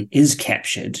Labour Party is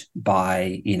captured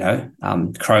by,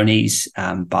 cronies,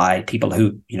 by people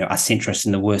who, are centrist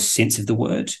in the worst sense of the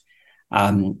word.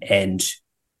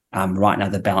 Right now,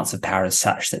 the balance of power is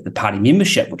such that the party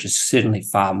membership, which is certainly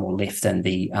far more left than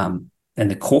the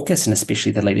caucus and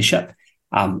especially the leadership,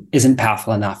 isn't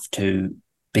powerful enough to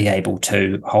be able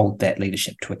to hold that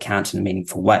leadership to account in a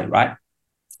meaningful way, right?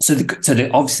 So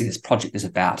obviously this project is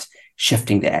about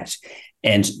shifting that,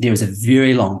 and there is a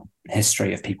very long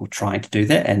history of people trying to do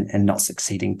that and not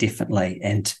succeeding, definitely.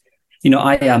 And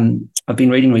I've been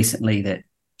reading recently that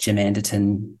Jim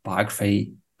Anderton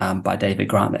biography by David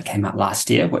Grant that came out last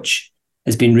year, which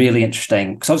has been really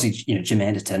interesting because obviously, Jim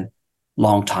Anderton,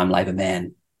 long-time Labour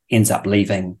man, ends up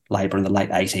leaving Labour in the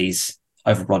late 80s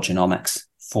over Rogernomics,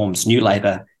 forms New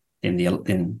Labour,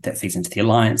 then that feeds into the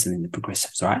Alliance and then the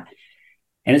Progressives, right?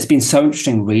 And it's been so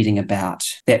interesting reading about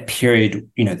that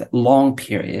period, that long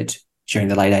period during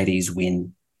the late 80s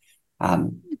when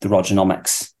the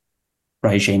Rogernomics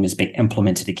regime has been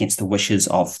implemented against the wishes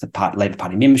of the Labour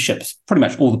Party memberships, pretty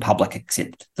much all the public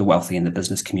except the wealthy and the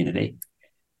business community.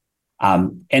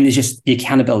 And there's just the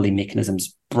accountability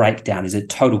mechanisms break down. There's a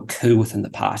total coup within the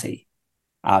party.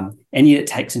 And yet it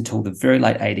takes until the very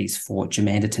late 80s for Jim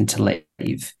Anderton to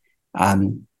leave.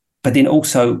 But then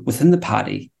also within the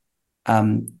party,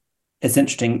 it's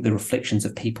interesting the reflections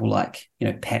of people like,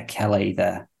 Pat Kelly,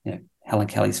 Helen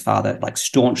Kelly's father, like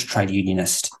staunch trade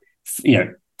unionist,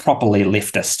 properly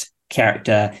leftist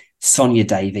character, Sonia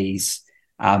Davies,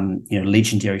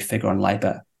 legendary figure on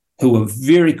Labour, who were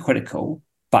very critical,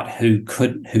 but who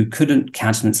couldn't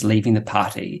countenance leaving the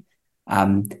party,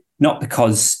 not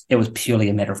because it was purely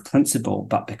a matter of principle,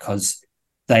 but because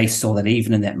they saw that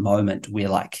even in that moment where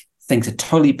like things had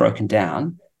totally broken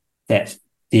down, that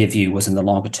their view was in the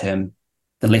longer term,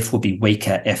 the left would be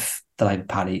weaker if the Labour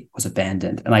Party was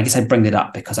abandoned. And I guess I bring that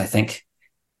up because I think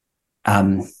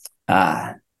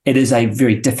it is a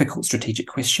very difficult strategic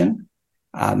question,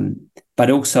 but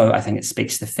also I think it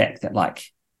speaks to the fact that like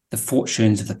the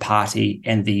fortunes of the party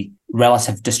and the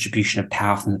relative distribution of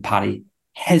power within the party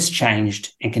has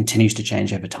changed and continues to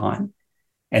change over time.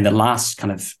 And the last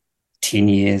kind of 10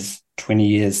 years, 20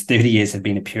 years, 30 years have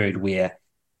been a period where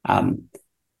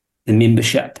the the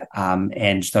membership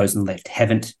and those on the left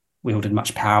haven't wielded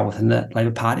much power within the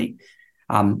Labour Party.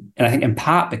 And I think in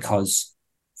part because,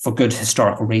 for good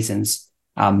historical reasons,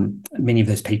 many of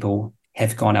those people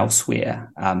have gone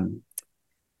elsewhere.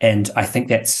 And I think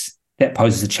that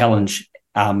poses a challenge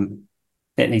that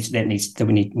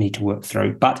we need to work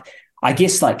through. But I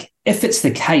guess, like, if it's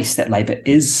the case that Labour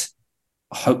is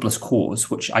a hopeless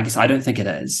cause, which I guess I don't think it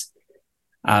is,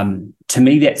 to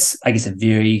me that's, I guess, a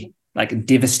very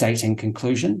devastating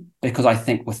conclusion, because I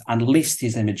think unless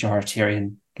there's a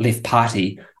majoritarian left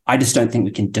party, I just don't think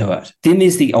we can do it. Then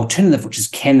there's the alternative, which is,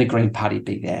 can the Green Party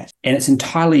be that? And it's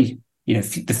entirely,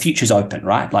 the future's open,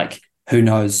 right? Like, who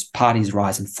knows, parties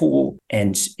rise and fall,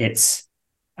 and it's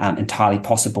entirely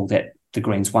possible that the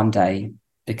Greens one day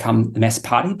become the mass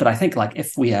party. But I think, like,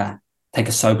 if we take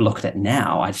a sober look at it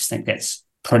now, I just think that's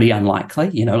pretty unlikely.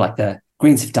 Like, the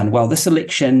Greens have done well this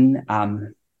election,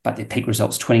 but their peak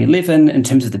results 2011 in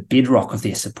terms of the bedrock of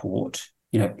their support.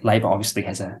 Labour obviously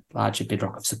has a larger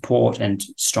bedrock of support and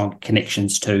strong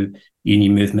connections to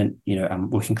union movement,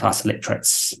 working class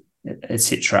electorates,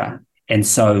 etc. And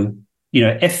so,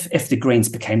 if the Greens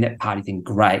became that party, then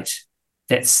great,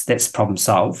 that's problem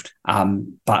solved.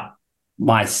 But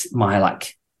my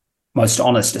most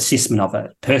honest assessment of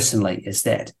it personally is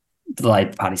that the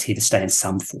Labour Party's here to stay in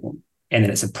some form, and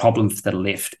that it's a problem for the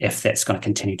left if that's going to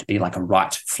continue to be like a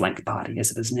right flank party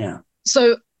as it is now.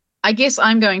 So I guess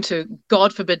I'm going to,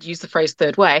 God forbid, use the phrase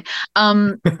third way,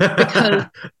 because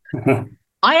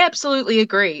I absolutely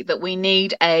agree that we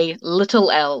need a little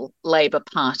L Labour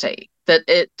Party,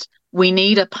 we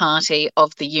need a party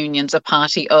of the unions, a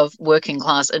party of working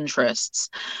class interests.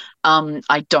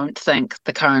 I don't think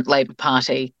the current Labour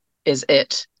Party is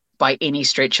it by any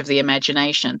stretch of the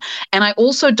imagination. And I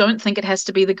also don't think it has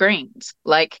to be the Greens.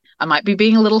 Like, I might be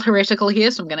being a little heretical here,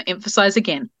 so I'm going to emphasize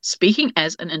again, speaking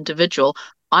as an individual,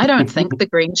 I don't think the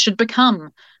Greens should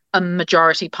become a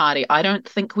majority party. I don't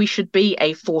think we should be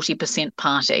a 40%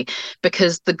 party,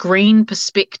 because the Green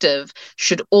perspective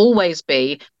should always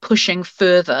be pushing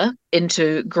further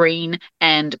into green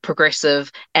and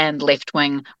progressive and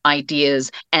left-wing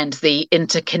ideas and the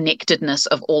interconnectedness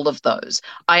of all of those.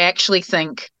 I actually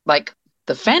think, like,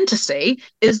 the fantasy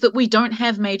is that we don't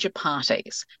have major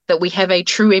parties, that we have a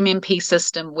true MMP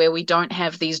system where we don't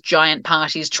have these giant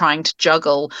parties trying to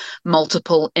juggle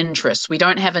multiple interests. We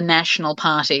don't have a national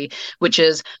party, which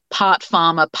is part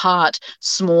farmer, part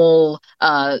small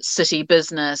city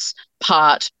business,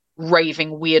 part raving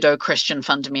weirdo Christian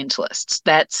fundamentalists.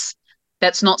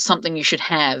 That's not something you should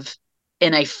have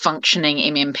in a functioning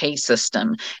MMP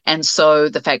system. And so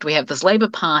the fact we have this Labour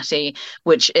Party,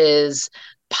 which is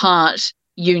part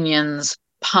unions,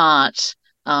 part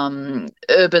urban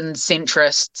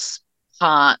centrists,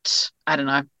 part, I don't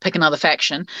know, pick another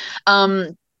faction,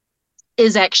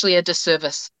 is actually a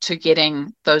disservice to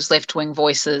getting those left-wing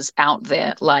voices out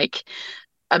there. Like,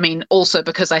 I mean, also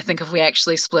because I think if we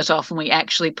actually split off and we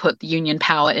actually put the union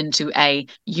power into a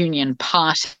union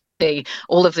party,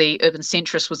 all of the urban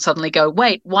centrists would suddenly go,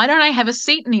 wait, why don't I have a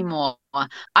seat anymore?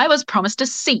 I was promised a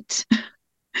seat.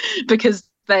 Because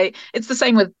it's the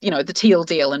same with, the Teal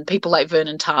deal and people like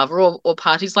Vernon Tarver or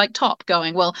parties like TOP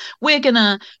going, well, we're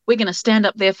gonna stand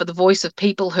up there for the voice of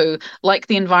people who like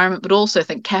the environment but also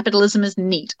think capitalism is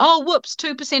neat. Oh, whoops,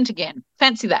 2% again.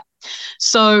 Fancy that.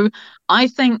 So I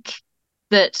think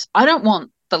that I don't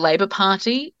want the Labour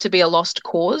Party to be a lost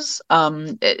cause,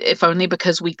 if only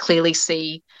because we clearly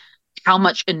see how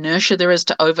much inertia there is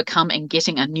to overcome in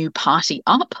getting a new party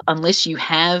up, unless you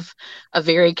have a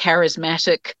very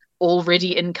charismatic,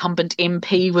 already incumbent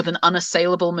MP with an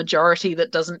unassailable majority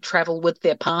that doesn't travel with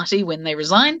their party when they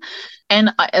resign.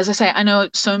 And as I say, I know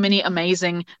so many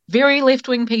amazing, very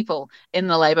left-wing people in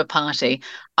the Labour Party.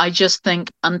 I just think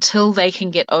until they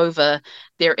can get over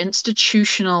their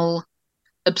institutional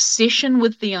obsession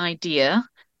with the idea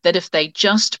that if they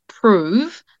just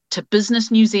prove to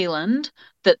Business New Zealand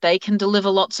that they can deliver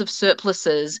lots of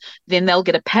surpluses, then they'll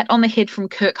get a pat on the head from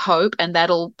Kirk Hope, and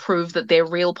that'll prove that they're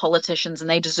real politicians and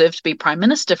they deserve to be Prime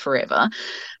Minister forever.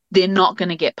 They're not going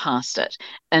to get past it.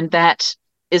 And that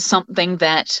is something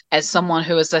that, as someone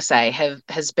who, as I say,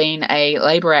 has been a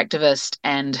Labour activist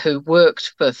and who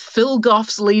worked for Phil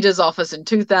Goff's leader's office in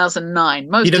 2009.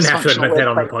 You didn't have to admit that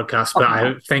on the podcast, but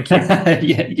I thank you.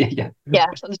 Yeah.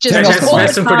 That's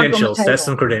some credentials. That's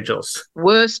some credentials.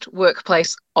 Worst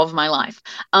workplace of my life.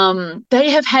 They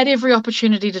have had every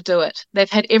opportunity to do it.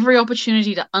 They've had every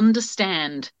opportunity to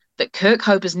understand that Kirk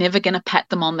Hope is never going to pat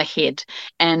them on the head,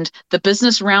 and the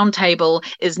Business Roundtable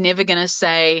is never going to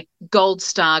say, Gold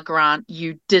Star Grant,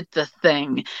 you did the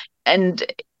thing. And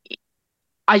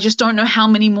I just don't know how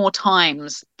many more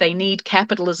times they need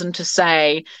capitalism to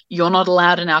say, you're not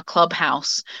allowed in our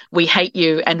clubhouse. We hate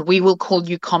you and we will call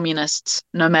you communists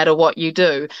no matter what you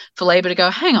do. For Labour to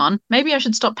go, hang on, maybe I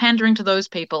should stop pandering to those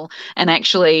people and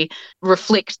actually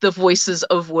reflect the voices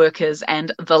of workers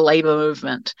and the Labour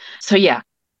movement. So yeah,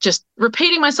 just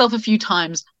repeating myself a few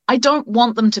times, I don't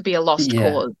want them to be a lost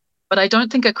cause. But I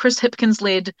don't think a Chris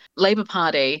Hipkins-led Labour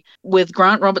Party with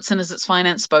Grant Robertson as its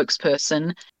finance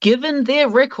spokesperson, given their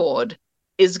record,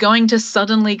 is going to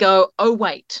suddenly go, oh,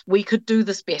 wait, we could do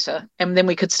this better, and then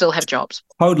we could still have jobs.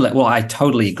 Totally. Well, I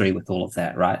totally agree with all of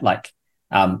that, right? Like,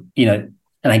 but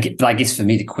I guess for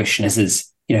me, the question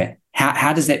is,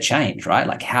 how does that change, right?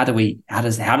 Like, how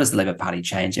does the Labour Party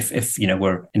change if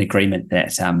we're in agreement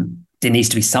that there needs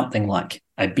to be something like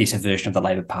a better version of the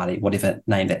Labour Party, whatever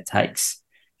name that takes.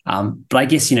 But I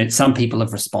guess, some people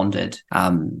have responded,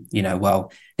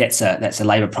 well, that's a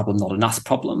Labour problem, not an us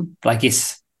problem. But I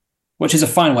guess, which is a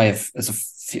fine way of, as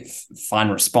a fine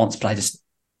response. But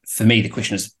for me, the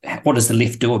question is, what does the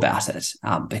left do about it?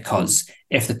 Because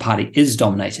if the party is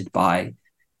dominated by,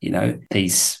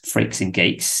 these freaks and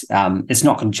geeks, it's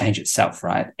not going to change itself,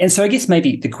 right? And so I guess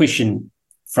maybe the question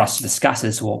for us to discuss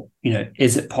is, well,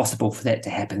 is it possible for that to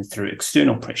happen through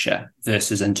external pressure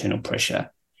versus internal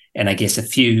pressure? And I guess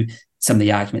some of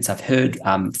the arguments I've heard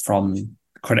from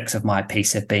critics of my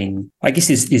piece have been, I guess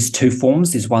there's two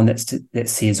forms. There's one that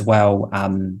says, well,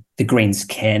 the Greens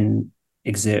can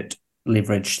exert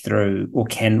leverage through, or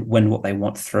can win what they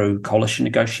want through coalition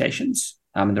negotiations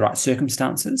in the right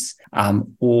circumstances,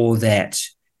 or that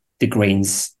the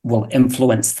Greens will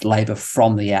influence Labour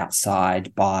from the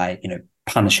outside by,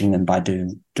 punishing them by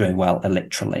doing well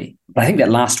electorally. But I think that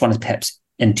last one is perhaps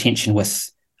in tension with,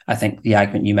 I think, the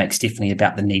argument you make, Stephanie,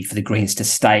 about the need for the Greens to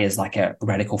stay as like a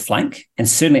radical flank. And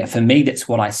certainly for me, that's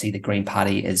what I see the Green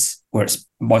Party is, where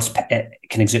it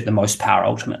can exert the most power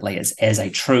ultimately, is as a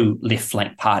true left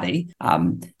flank party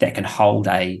that can hold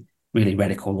a really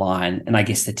radical line. And I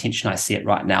guess the tension I see it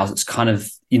right now is it's kind of,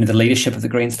 the leadership of the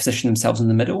Greens position themselves in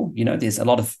the middle. There's a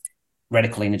lot of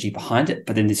radical energy behind it,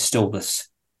 but then there's still this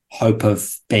hope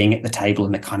of being at the table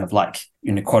in a kind of like,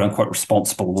 quote unquote,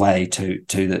 responsible way to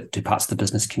parts of the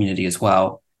business community as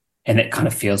well. And it kind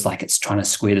of feels like it's trying to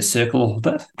square the circle a little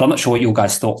bit. But I'm not sure what your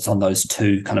guys' thoughts on those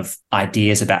two kind of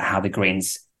ideas about how the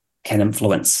Greens can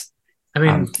influence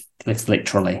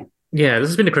electorally. Yeah, this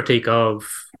has been a critique of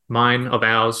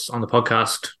ours on the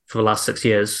podcast for the last 6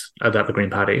 years about the Green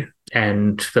Party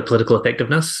and the political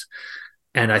effectiveness.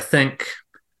 And I think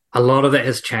a lot of that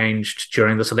has changed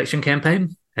during this election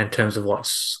campaign in terms of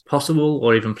what's possible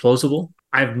or even plausible.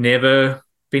 I've never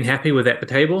been happy with at the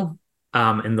table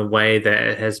in the way that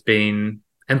it has been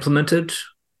implemented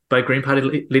by Green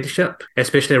Party leadership,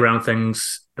 especially around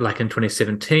things like in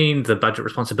 2017, the budget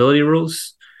responsibility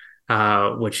rules,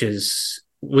 which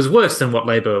was worse than what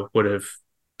Labour would have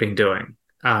been doing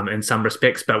in some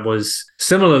respects, but was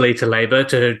similarly to Labour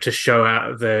to show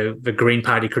out the Green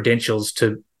Party credentials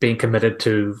to being committed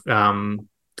to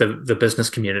the business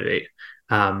community.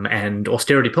 And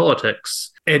austerity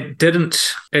politics. It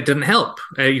didn't help.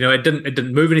 It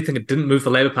didn't move anything. It didn't move the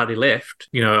Labour Party left.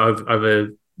 Over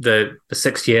the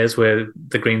 6 years where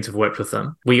the Greens have worked with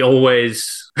them, we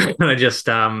always just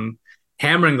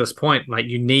hammering this point, like,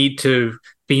 you need to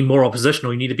be more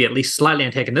oppositional. You need to be at least slightly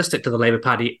antagonistic to the Labour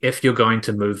Party if you're going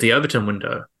to move the Overton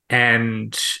window.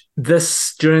 And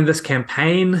during this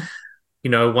campaign,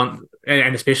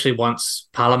 and especially once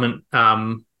Parliament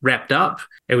wrapped up,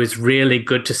 it was really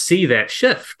good to see that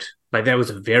shift. Like, that was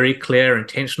a very clear,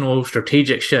 intentional,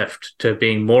 strategic shift to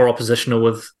being more oppositional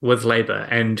with Labour.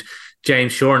 And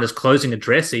James Shaw in his closing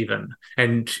address even,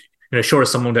 and Shaw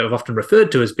is someone that I've often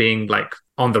referred to as being like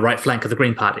on the right flank of the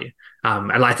Green Party.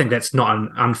 And I think that's not an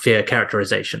unfair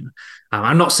characterization.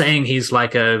 I'm not saying he's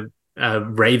like a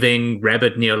raving,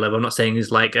 rabid neoliberal. I'm not saying he's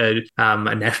like a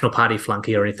National Party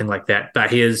flunky or anything like that,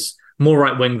 but he is more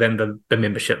right-wing than the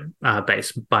membership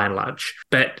base by and large.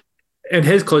 But in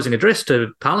his closing address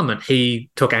to Parliament,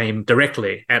 he took aim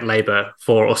directly at Labour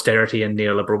for austerity and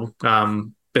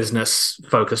neoliberal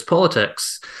business-focused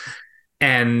politics.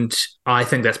 And I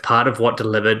think that's part of what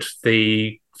delivered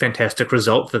the fantastic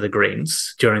result for the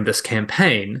Greens during this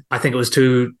campaign. I think it was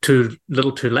too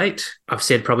little too late. I've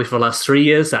said probably for the last 3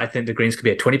 years that I think the Greens could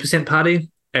be a 20% party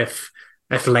if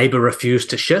Labour refused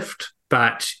to shift.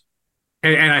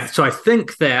 So I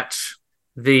think that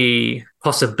the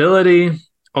possibility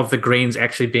of the Greens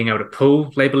actually being able to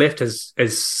pull Labour left is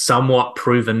somewhat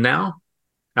proven now,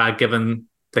 given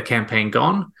the campaign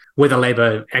gone. Whether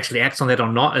Labour actually acts on that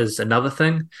or not is another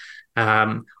thing.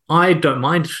 I don't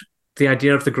mind the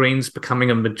idea of the Greens becoming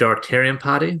a majoritarian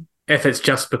party if it's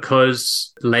just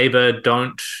because Labour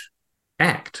don't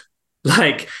act.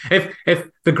 Like, if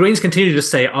the Greens continue to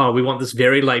say, oh, we want this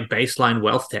very like baseline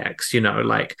wealth tax,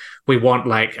 like we want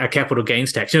like a capital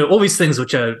gains tax, all these things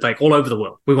which are like all over the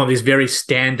world. We want these very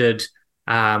standard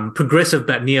progressive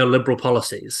but neoliberal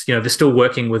policies. They're still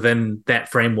working within that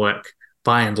framework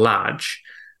by and large.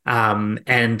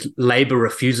 And Labour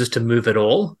refuses to move at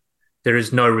all. There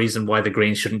is no reason why the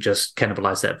Greens shouldn't just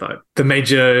cannibalize that vote. The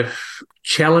major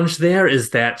challenge there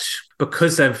is that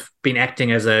because they've been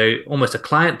acting as almost a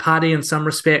client party in some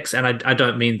respects, and I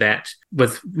don't mean that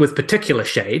with particular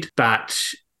shade, but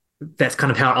that's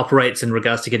kind of how it operates in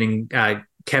regards to getting not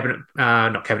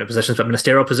cabinet positions, but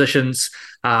ministerial positions,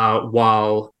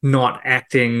 while not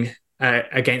acting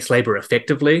against Labour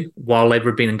effectively while Labour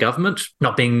have been in government,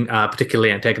 not being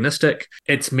particularly antagonistic.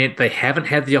 It's meant they haven't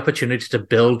had the opportunity to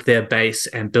build their base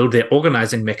and build their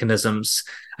organising mechanisms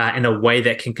in a way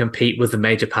that can compete with the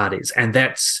major parties. And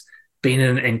that's been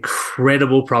an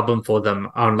incredible problem for them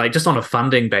on just on a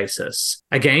funding basis.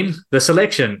 Again, this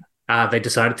election, they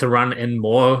decided to run in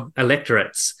more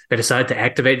electorates. They decided to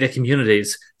activate their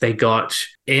communities. They got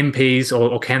MPs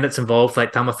or candidates involved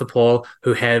like Tamatha Paul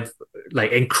who have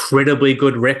like incredibly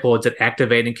good records at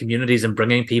activating communities and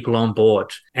bringing people on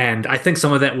board. And I think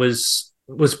some of that was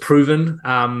proven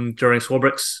during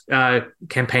Swarbrick's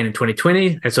campaign in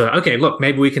 2020. And so, okay, look,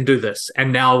 maybe we can do this.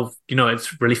 And now,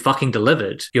 it's really fucking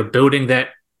delivered. You're building that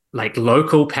like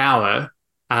local power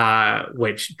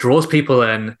which draws people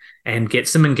in and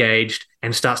gets them engaged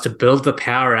and starts to build the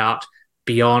power out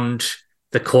beyond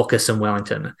the caucus in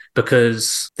Wellington.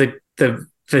 Because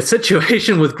the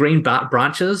situation with Green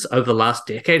branches over the last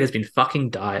decade has been fucking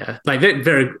dire. Like, they're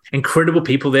very incredible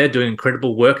people there doing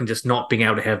incredible work and just not being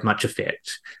able to have much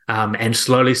effect, and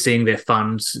slowly seeing their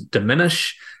funds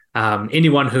diminish.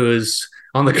 Anyone who is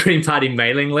on the Green Party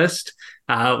mailing list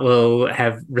will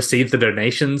have received the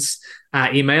donations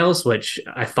emails, which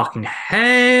I fucking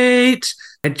hate.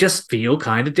 I just feel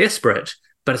kind of desperate.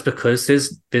 But it's because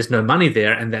there's no money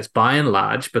there, and that's by and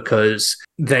large because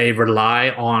they rely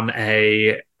on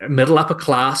a middle upper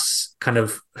class kind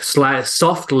of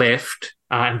soft left,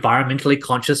 environmentally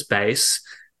conscious base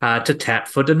to tap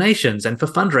for donations and for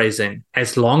fundraising.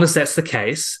 As long as that's the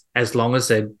case, as long as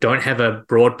they don't have a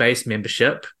broad-based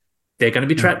membership, they're going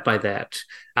to be trapped by that.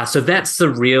 So that's the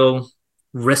real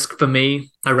risk for me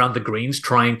around the Greens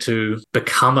trying to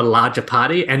become a larger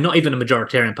party, and not even a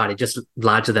majoritarian party, just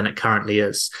larger than it currently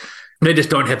is. They just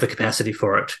don't have the capacity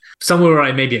for it. Somewhere where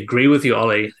I maybe agree with you,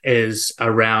 Ollie, is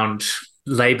around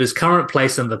Labour's current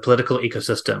place in the political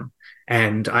ecosystem.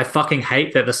 And I fucking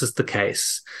hate that this is the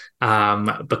case,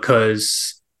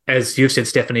 because, as you've said,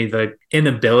 Stephanie, the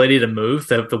inability to move,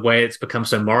 the way it's become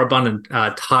so moribund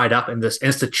and tied up in this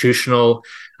institutional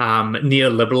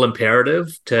neoliberal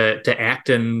imperative to act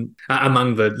in,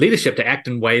 among the leadership, to act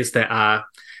in ways that are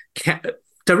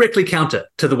directly counter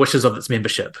to the wishes of its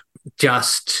membership,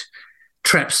 just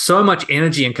traps so much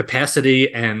energy and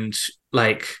capacity and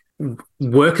like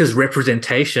workers'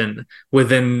 representation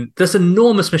within this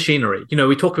enormous machinery.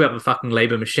 We talk about the fucking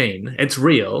Labour machine. It's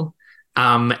real.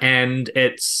 And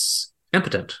it's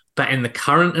impotent. But in the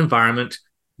current environment,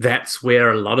 that's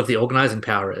where a lot of the organizing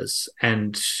power is.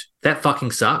 And that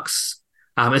fucking sucks,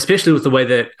 especially with the way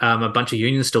that a bunch of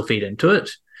unions still feed into it.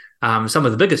 Some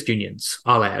of the biggest unions,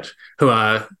 I'll add, who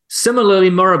are similarly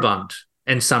moribund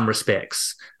in some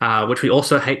respects, which we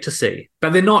also hate to see.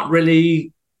 But they're not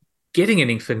really getting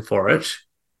anything for it.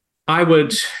 I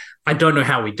don't know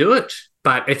how we do it,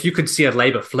 but if you could see a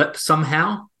Labour flip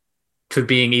somehow to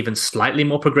being even slightly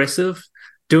more progressive,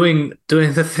 doing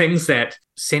the things that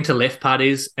centre-left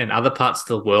parties in other parts of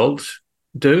the world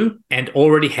do, and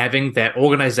already having that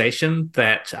organization,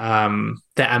 that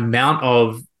amount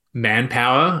of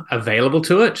manpower available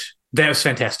to it, that was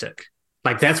fantastic.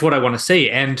 Like, that's what I want to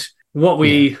see. And what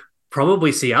we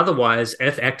probably see otherwise,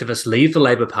 if activists leave the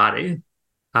Labour Party,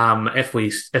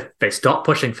 if they stop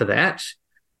pushing for that,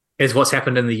 is what's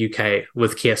happened in the UK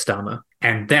with Keir Starmer.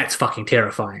 And that's fucking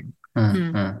terrifying.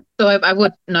 So I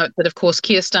would note that, of course,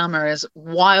 Keir Starmer is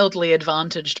wildly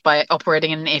advantaged by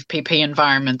operating in an FPP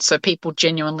environment. So people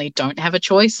genuinely don't have a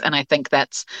choice. And I think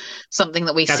that's something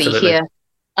that we see here.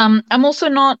 I'm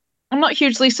not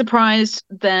hugely surprised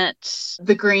that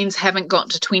the Greens haven't got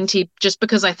to 20, just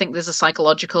because I think there's a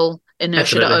psychological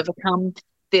inertia to overcome.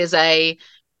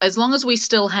 As long as we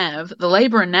still have the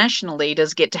Labour and National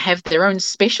leaders get to have their own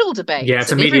special debates. Yeah,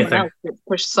 it's a media thing.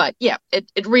 Pushed aside. Yeah,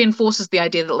 it reinforces the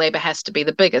idea that Labour has to be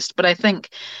the biggest. But I think,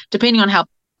 depending on how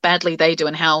badly they do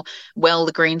and how well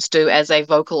the Greens do as a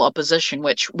vocal opposition,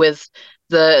 which with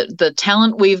the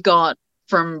talent we've got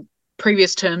from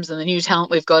previous terms and the new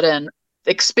talent we've got in,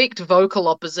 expect vocal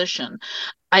opposition.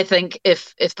 I think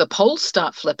if the polls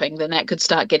start flipping, then that could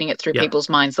start getting it through people's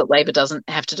minds that Labour doesn't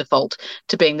have to default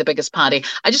to being the biggest party.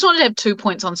 I just wanted to have 2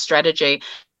 points on strategy.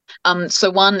 So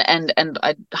one, and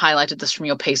I highlighted this from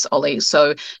your piece, Ollie.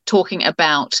 So talking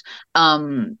about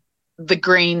the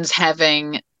Greens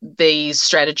having these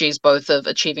strategies both of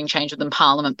achieving change within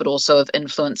Parliament, but also of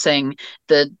influencing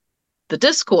the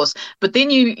discourse. But then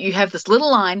you have this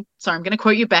little line. Sorry, I'm going to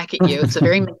quote you back at you. It's a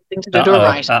very mean thing to do to a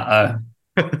writer.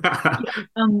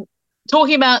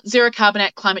 Talking about Zero Carbon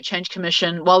Act, Climate Change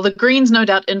Commission, while the Greens no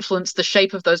doubt influenced the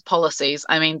shape of those policies,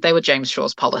 I mean, they were James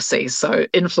Shaw's policies, so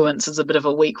influence is a bit of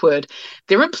a weak word.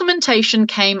 Their implementation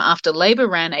came after Labour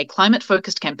ran a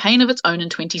climate-focused campaign of its own in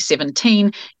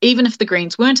 2017. Even if the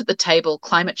Greens weren't at the table,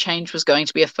 climate change was going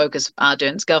to be a focus of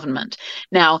Ardern's government.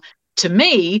 Now, to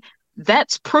me,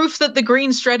 that's proof that the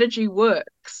Green strategy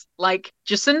works. Like,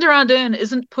 Jacinda Ardern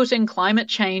isn't putting climate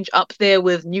change up there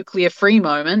with nuclear-free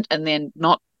moment and then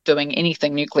not doing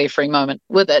anything nuclear-free moment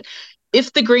with it.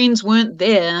 If the Greens weren't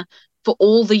there for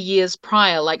all the years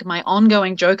prior, like my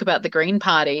ongoing joke about the Green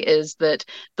Party is that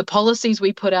the policies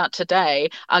we put out today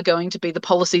are going to be the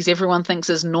policies everyone thinks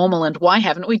is normal, and why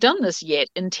haven't we done this yet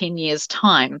in 10 years'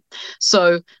 time?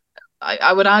 So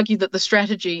I would argue that the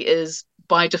strategy is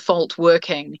by default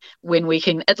working when we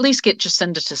can at least get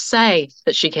Jacinda to say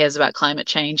that she cares about climate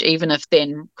change, even if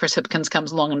then Chris Hipkins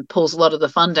comes along and pulls a lot of the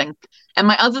funding. And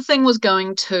my other thing was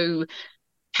going to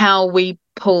how we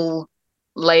pull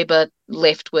Labour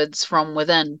leftwards from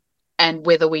within and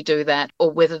whether we do that or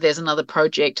whether there's another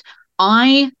project.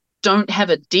 I don't have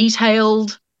a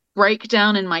detailed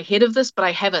breakdown in my head of this, but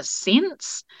I have a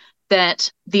sense that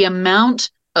the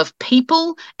amount of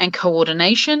people and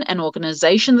coordination and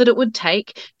organization that it would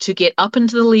take to get up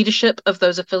into the leadership of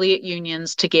those affiliate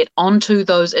unions, to get onto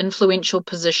those influential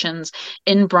positions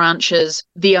in branches,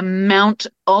 the amount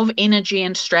of energy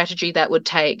and strategy that would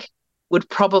take would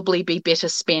probably be better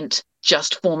spent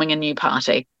just forming a new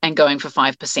party and going for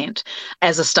 5%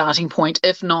 as a starting point,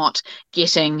 if not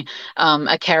getting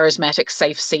a charismatic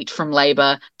safe seat from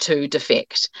Labour to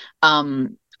defect.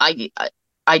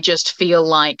 I just feel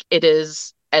like it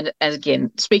is, and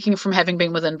again, speaking from having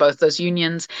been within both those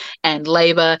unions and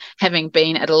Labour, having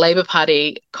been at a Labour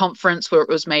Party conference where it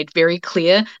was made very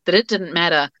clear that it didn't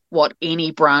matter what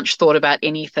any branch thought about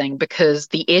anything, because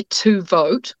the S2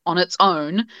 vote on its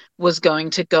own was going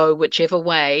to go whichever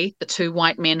way the two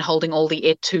white men holding all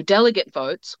the S2 delegate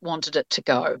votes wanted it to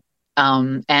go.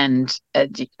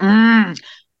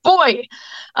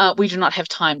 We do not have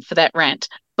time for that rant,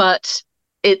 but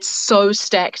it's so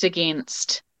stacked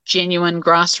against genuine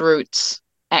grassroots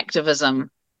activism,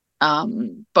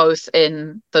 both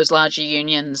in those larger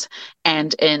unions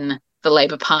and in the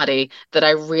Labour Party, that I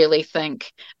really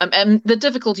think, and the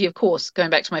difficulty, of course,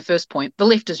 going back to my first point, the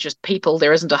left is just people,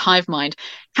 there isn't a hive mind.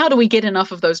 How do we get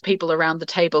enough of those people around the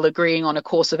table agreeing on a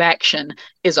course of action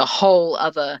is a whole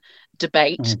other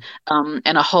debate, and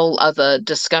a whole other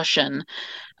discussion,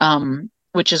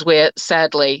 which is where,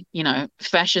 sadly,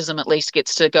 fascism at least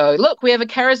gets to go, look, we have a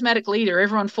charismatic leader,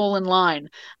 everyone fall in line.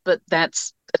 But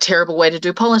that's a terrible way to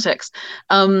do politics.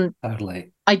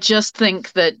 Totally. I just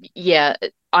think that,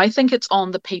 I think it's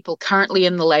on the people currently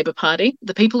in the Labour Party,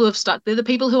 the people who have stuck there, the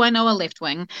people who I know are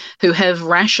left-wing, who have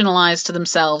rationalised to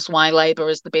themselves why Labour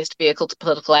is the best vehicle to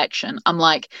political action. I'm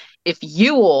like, if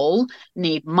you all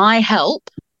need my help,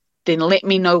 then let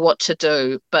me know what to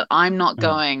do. But I'm not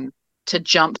going to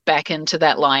jump back into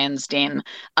that lion's den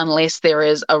unless there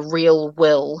is a real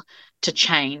will to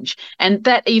change. And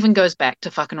that even goes back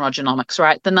to fucking Rogernomics,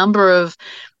 right? The number of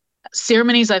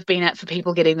ceremonies I've been at for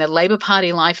people getting their Labour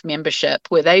Party life membership,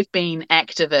 where they've been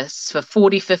activists for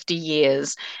 40, 50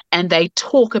 years, and they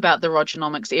talk about the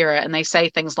Rogernomics era, and they say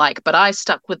things like, but I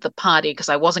stuck with the party because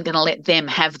I wasn't going to let them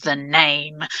have the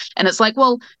name. And it's like,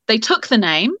 well, they took the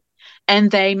name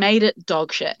and they made it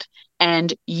dog shit.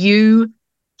 And you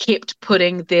kept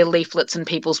putting their leaflets in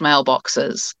people's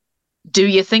mailboxes. Do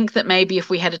you think that maybe if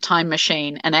we had a time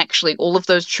machine and actually all of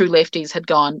those true lefties had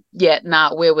gone,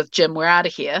 we're with Jim, we're out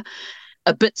of here,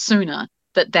 a bit sooner,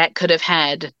 that could have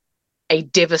had a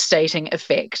devastating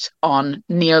effect on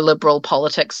neoliberal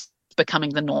politics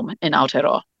becoming the norm in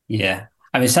Aotearoa? Yeah.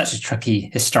 I mean, it's such a tricky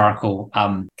historical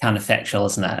counterfactual,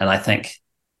 isn't it? And I think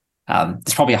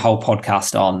there's probably a whole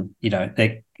podcast on,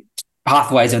 the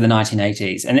pathways of the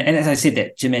 1980s. And as I said,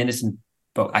 that Jim Anderson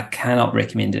book, I cannot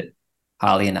recommend it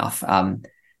highly enough,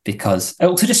 because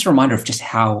also just a reminder of just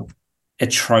how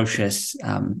atrocious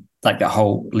like the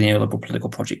whole neoliberal political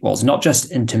project was, not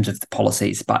just in terms of the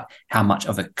policies, but how much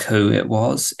of a coup it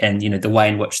was. And, the way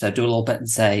in which they do a little bit and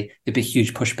say, there'd be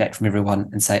huge pushback from everyone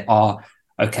and say, oh,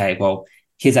 okay, well,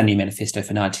 here's our new manifesto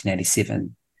for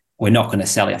 1987. We're not going to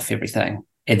sell off everything.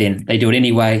 And then they do it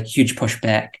anyway, huge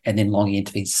pushback. And then Long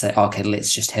intervenes to say, okay,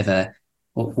 let's just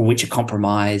we'll reach a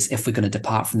compromise. If we're going to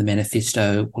depart from the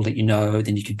manifesto, we'll let you know,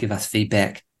 then you can give us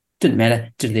feedback. Didn't matter,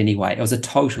 did it anyway. It was a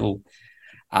total,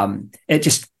 it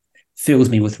just fills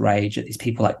me with rage at these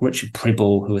people like Richard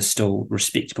Prebble, who are still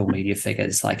respectable media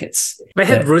figures. Like they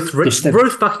had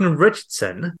Ruth fucking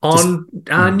Richardson on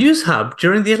News Hub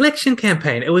during the election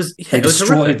campaign. They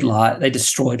destroyed lives.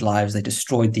 They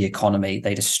destroyed the economy.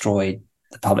 They destroyed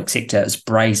the public sector. It was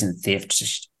brazen theft,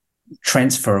 just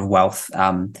transfer of wealth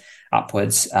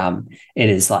upwards.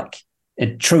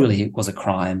 It truly was a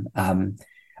crime.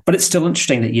 But it's still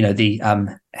interesting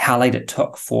that how late it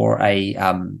took for a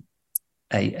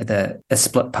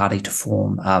split party to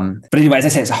form. But anyway, as I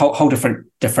say, it's a whole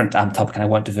different topic, and I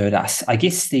won't divert us. I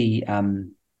guess the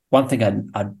one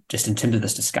thing I just in terms of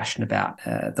this discussion about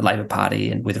the Labour Party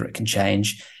and whether it can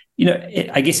change,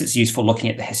 I guess it's useful looking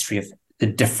at the history of the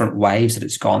different waves that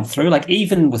it's gone through. Like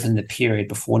even within the period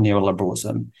before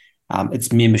neoliberalism,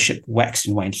 its membership waxed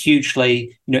and waned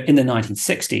hugely. In the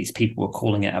 1960s, people were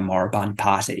calling it a moribund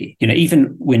party.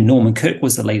 Even when Norman Kirk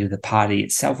was the leader of the party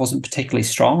itself wasn't particularly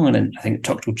strong. And I think it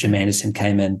took till Jim Anderson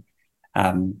came in.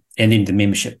 And then the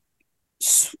membership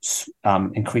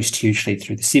increased hugely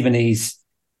through the 70s.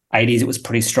 80s, it was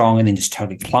pretty strong, and then just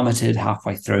totally plummeted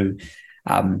halfway through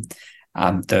the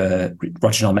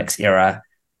Rogernomics era.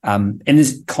 And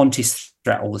there's contests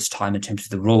throughout all this time in terms of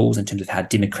the rules, in terms of how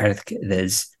democratic it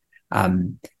is.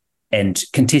 And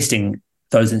contesting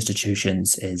those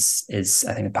institutions is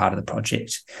I think a part of the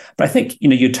project. But I think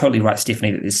you're totally right,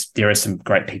 Stephanie, that there are some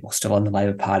great people still in the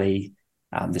Labour Party.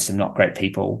 There's some not great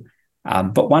people.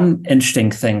 But one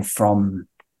interesting thing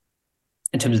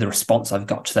in terms of the response I've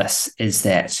got to this is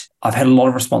that I've had a lot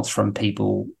of response from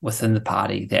people within the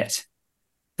party that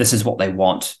this is what they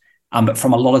want, but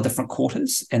from a lot of different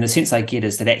quarters. And the sense I get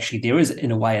is that actually there is,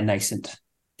 in a way,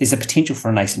 there's a potential for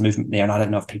a nascent movement there, and I don't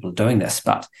know if people are doing this,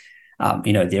 but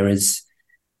there is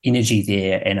energy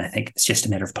there, and I think it's just a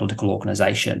matter of political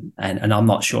organisation, and I'm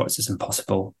not sure it's as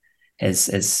impossible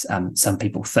as some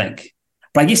people think.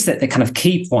 But I guess that the kind of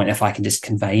key point, if I can just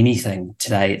convey anything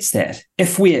today, it's that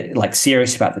if we're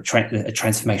serious about a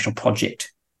transformational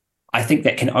project, I think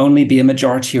that can only be a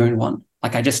majoritarian one.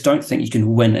 I just don't think you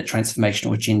can win a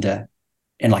transformational agenda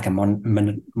in a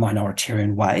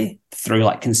minoritarian way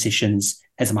through concessions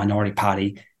as a minority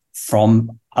party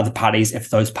from other parties if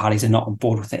those parties are not on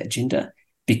board with that agenda,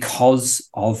 because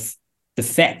of the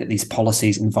fact that these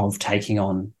policies involve taking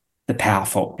on the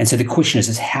powerful. And so the question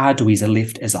is how do we as a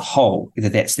left as a whole, whether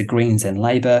that's the Greens and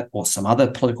Labour or some other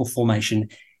political formation,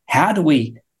 how do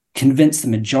we convince the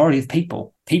majority of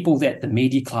people that the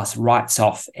media class writes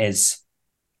off as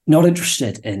not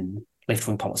interested in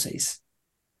left-wing policies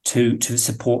to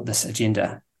support this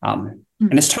agenda? And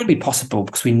it's totally possible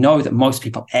because we know that most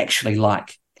people actually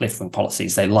like left-wing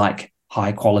policies. They like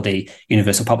high-quality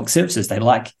universal public services. They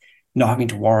like not having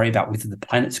to worry about whether the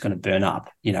planet's going to burn up.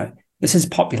 This is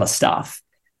popular stuff.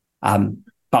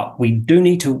 But we do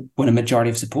need to win a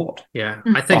majority of support. Yeah,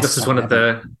 I think this is one of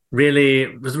the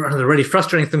really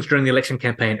frustrating things during the election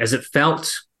campaign, as it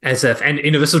felt as if, and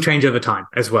this will change over time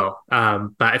as well,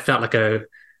 but it felt like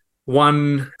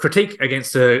one critique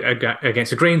against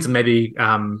the Greens, and maybe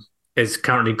is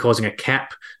currently causing a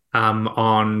cap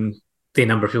on the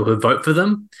number of people who vote for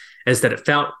them, is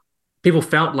that people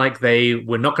felt like they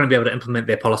were not going to be able to implement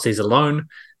their policies alone,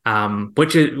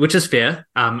 which is fair,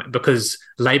 because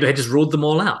Labour had just ruled them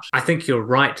all out. I think you're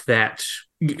right that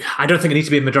I don't think it needs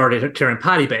to be a majoritarian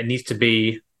party, but it needs to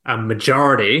be a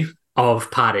majority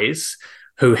of parties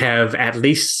who have at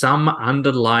least some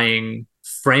underlying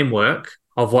framework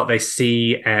of what they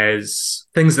see as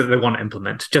things that they want to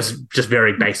implement, just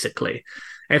very basically.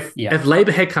 If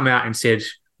Labour had come out and said,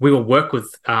 we will work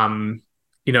with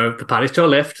the parties to our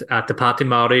left, Te Pāti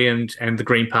Māori and the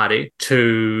Green Party,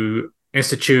 to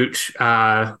institute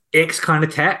X kind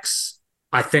of tax,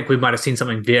 I think we might have seen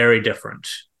something very different.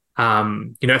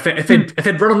 If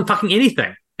it brought on fucking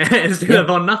anything instead of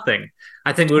on nothing,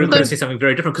 I think we would have seen something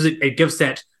very different, because it gives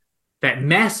that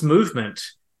mass movement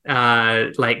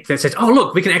that says, oh,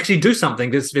 look, we can actually do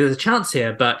something. There's a chance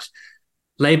here. But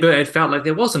Labour, it felt like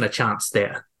there wasn't a chance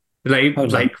there.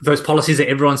 Like those policies that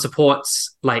everyone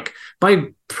supports, by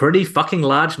pretty fucking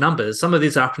large numbers, some of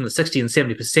these are up from the 60 and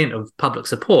 70% of public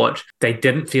support, they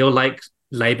didn't feel like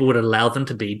Labour would allow them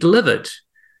to be delivered.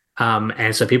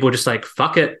 And so people were just like,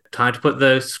 fuck it, time to put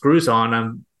the screws on.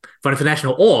 I'm voting for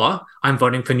National, or I'm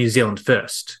voting for New Zealand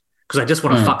first because I just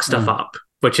want to fuck stuff up,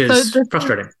 which is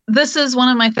frustrating. This is one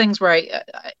of my things where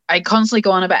I constantly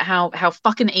go on about how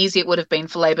fucking easy it would have been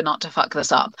for Labour not to fuck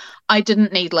this up. I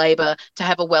didn't need Labour to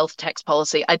have a wealth tax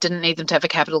policy. I didn't need them to have a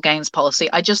capital gains policy.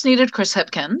 I just needed Chris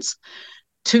Hipkins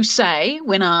to say,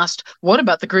 when asked, what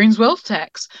about the Greens wealth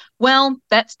tax? Well,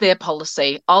 that's their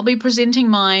policy. I'll be presenting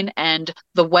mine, and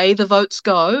the way the votes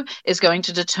go is going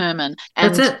to determine.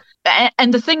 And that's it.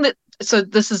 And the thing that, so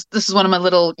this is one of my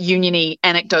little union-y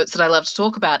anecdotes that I love to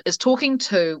talk about, is talking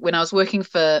to, when I was working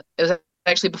for, it was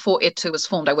actually before S2 was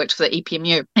formed, I worked for the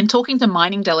EPMU, and talking to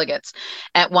mining delegates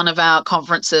at one of our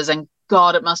conferences, and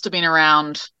God, it must have been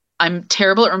around, I'm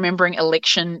terrible at remembering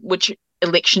which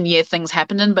election year things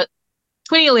happened in, but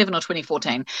 2011 or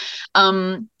 2014.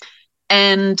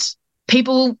 And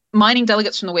people, mining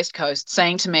delegates from the West Coast,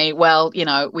 saying to me, well,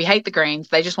 we hate the Greens.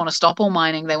 They just want to stop all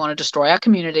mining. They want to destroy our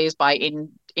communities by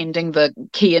ending the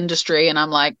key industry. And I'm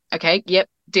like, okay, yep,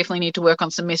 definitely need to work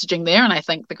on some messaging there. And I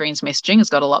think the Greens messaging has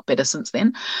got a lot better since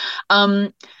then.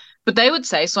 But they would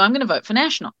say, so I'm going to vote for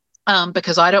National.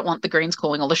 Because I don't want the Greens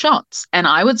calling all the shots. And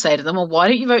I would say to them, well, why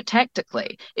don't you vote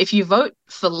tactically? If you vote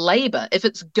for Labour, if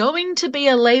it's going to be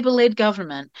a Labour-led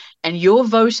government and you're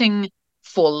voting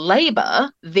for Labour,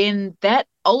 then that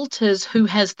alters who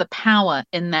has the power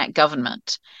in that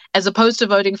government, as opposed to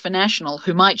voting for National,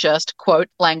 who might just, quote,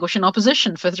 languish in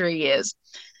opposition for 3 years.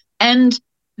 And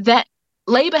that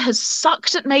Labour has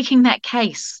sucked at making that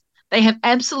case. They have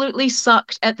absolutely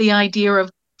sucked at the idea of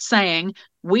saying,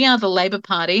 we are the Labour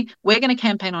Party, we're going to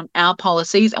campaign on our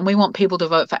policies, and we want people to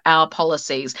vote for our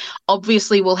policies.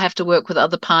 Obviously, we'll have to work with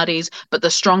other parties, but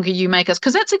the stronger you make us,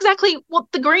 because that's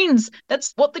what the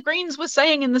Greens were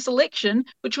saying in this election,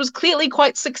 which was clearly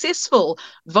quite successful.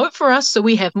 Vote for us so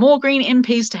we have more Green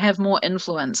MPs to have more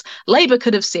influence. Labour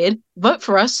could have said, vote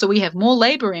for us so we have more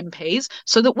Labour MPs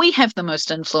so that we have the most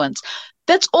influence.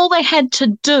 That's all they had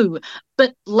to do.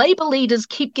 But Labour leaders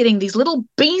keep getting these little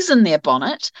bees in their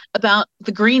bonnet about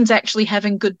the Greens actually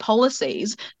having good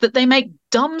policies, that they make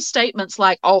dumb statements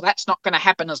like, oh, that's not going to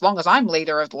happen as long as I'm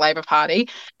leader of the Labour Party.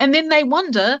 And then they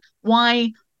wonder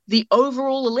why the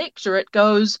overall electorate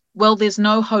goes, well, there's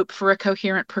no hope for a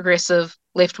coherent progressive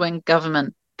left-wing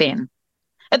government then.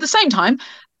 At the same time,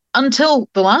 until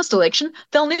the last election,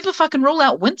 they'll never fucking rule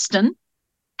out Winston.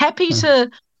 Happy to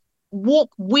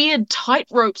walk weird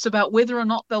tightropes about whether or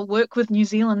not they'll work with New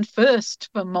Zealand first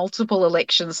for multiple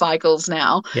election cycles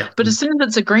now. Yeah. But as soon as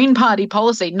it's a Green Party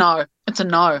policy, no, it's a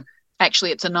no.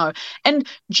 Actually, it's a no. And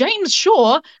James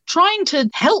Shaw trying to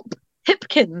help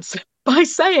Hipkins by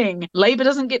saying Labour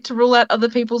doesn't get to rule out other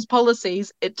people's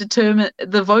policies.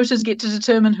 The voters get to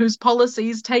determine whose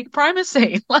policies take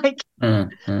primacy. Like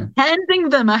handing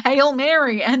them a Hail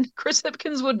Mary, and Chris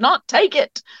Hipkins would not take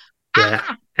it.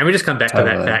 Yeah. And we just come back to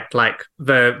that fact, like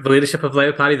the leadership of the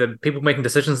Labour Party, the people making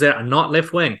decisions there are not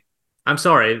left-wing. I'm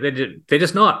sorry, they're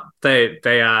just not. They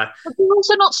are. But they're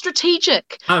also not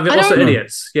strategic. They're also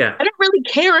idiots. Yeah. I don't really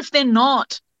care if they're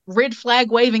not red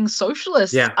flag waving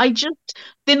socialists. Yeah.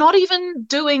 They're not even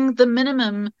doing the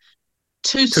minimum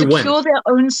to secure their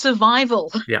own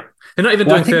survival. Yeah. They're not even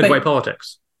doing third way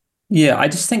politics. Yeah, I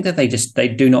just think that they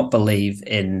do not believe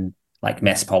in like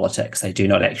mass politics. They do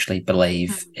not actually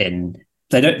believe in.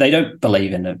 They don't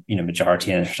believe in a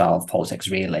majority style of politics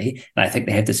really. And I think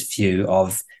they have this view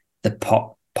of the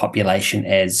population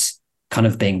as kind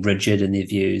of being rigid in their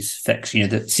views, fixed.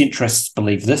 The centrists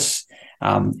believe this,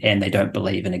 and they don't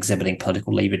believe in exhibiting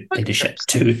political leadership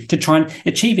to try and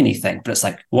achieve anything. But it's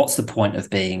like, what's the point of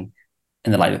being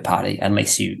in the Labour Party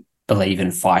unless you believe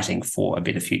in fighting for a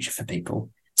better future for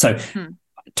people? So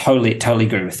totally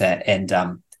agree with that.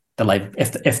 And the Labour,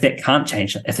 if that can't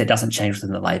change, if that doesn't change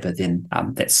within the Labour, then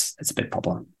it's a big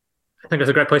problem. I think that's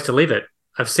a great place to leave it.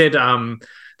 I've said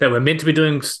that we're meant to be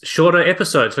doing shorter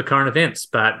episodes for current events,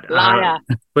 but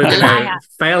we're going to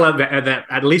fail at that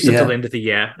at least until the end of the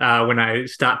year when I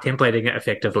start templating it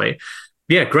effectively.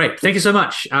 Yeah, great. Thank you so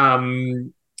much.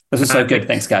 This was so good.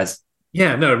 Thanks, guys.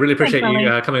 Yeah, no, really appreciate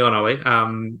you coming on, Ollie.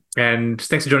 And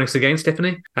thanks for joining us again,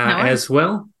 Stephanie, as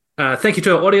well. Thank you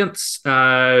to our audience.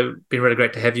 Been really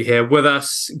great to have you here with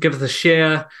us. Give us a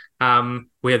share.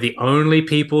 We're the only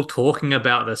people talking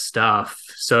about this stuff.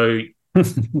 So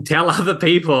tell other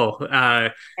people.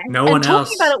 No one else.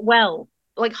 Talking about it well,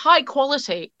 like high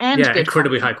quality and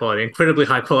incredibly high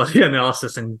quality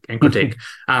analysis and critique.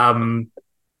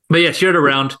 But yeah, share it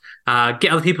around.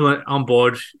 Get other people on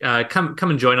board. Come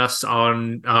and join us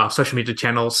on our social media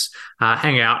channels.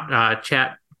 Hang out,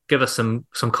 chat. give us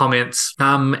some comments,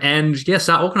 and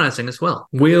start organizing as well.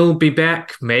 We'll be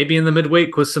back maybe in the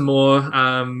midweek with some more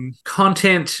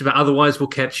content, but otherwise we'll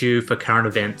catch you for current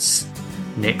events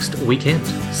next weekend.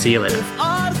 See you later. If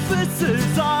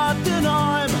artificers are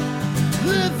denied,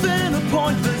 living a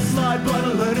pointless life,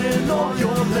 but learning all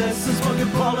your lessons.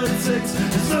 Fucking politics,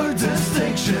 there's no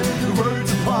distinction. The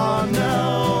road's upon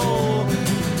now.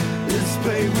 It's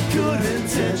paid with good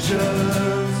intentions,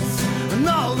 and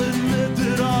I'll admit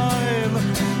that I'm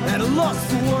at a loss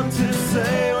for what to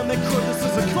say when they quote this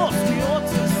as a cost we ought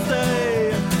to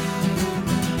stay.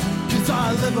 'Cause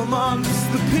I live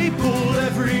amongst the people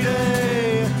every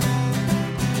day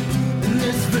in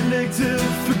this vindictive,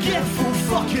 forgetful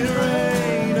fucking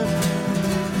rain.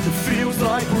 It feels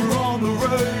like we're on the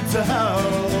road to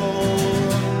hell.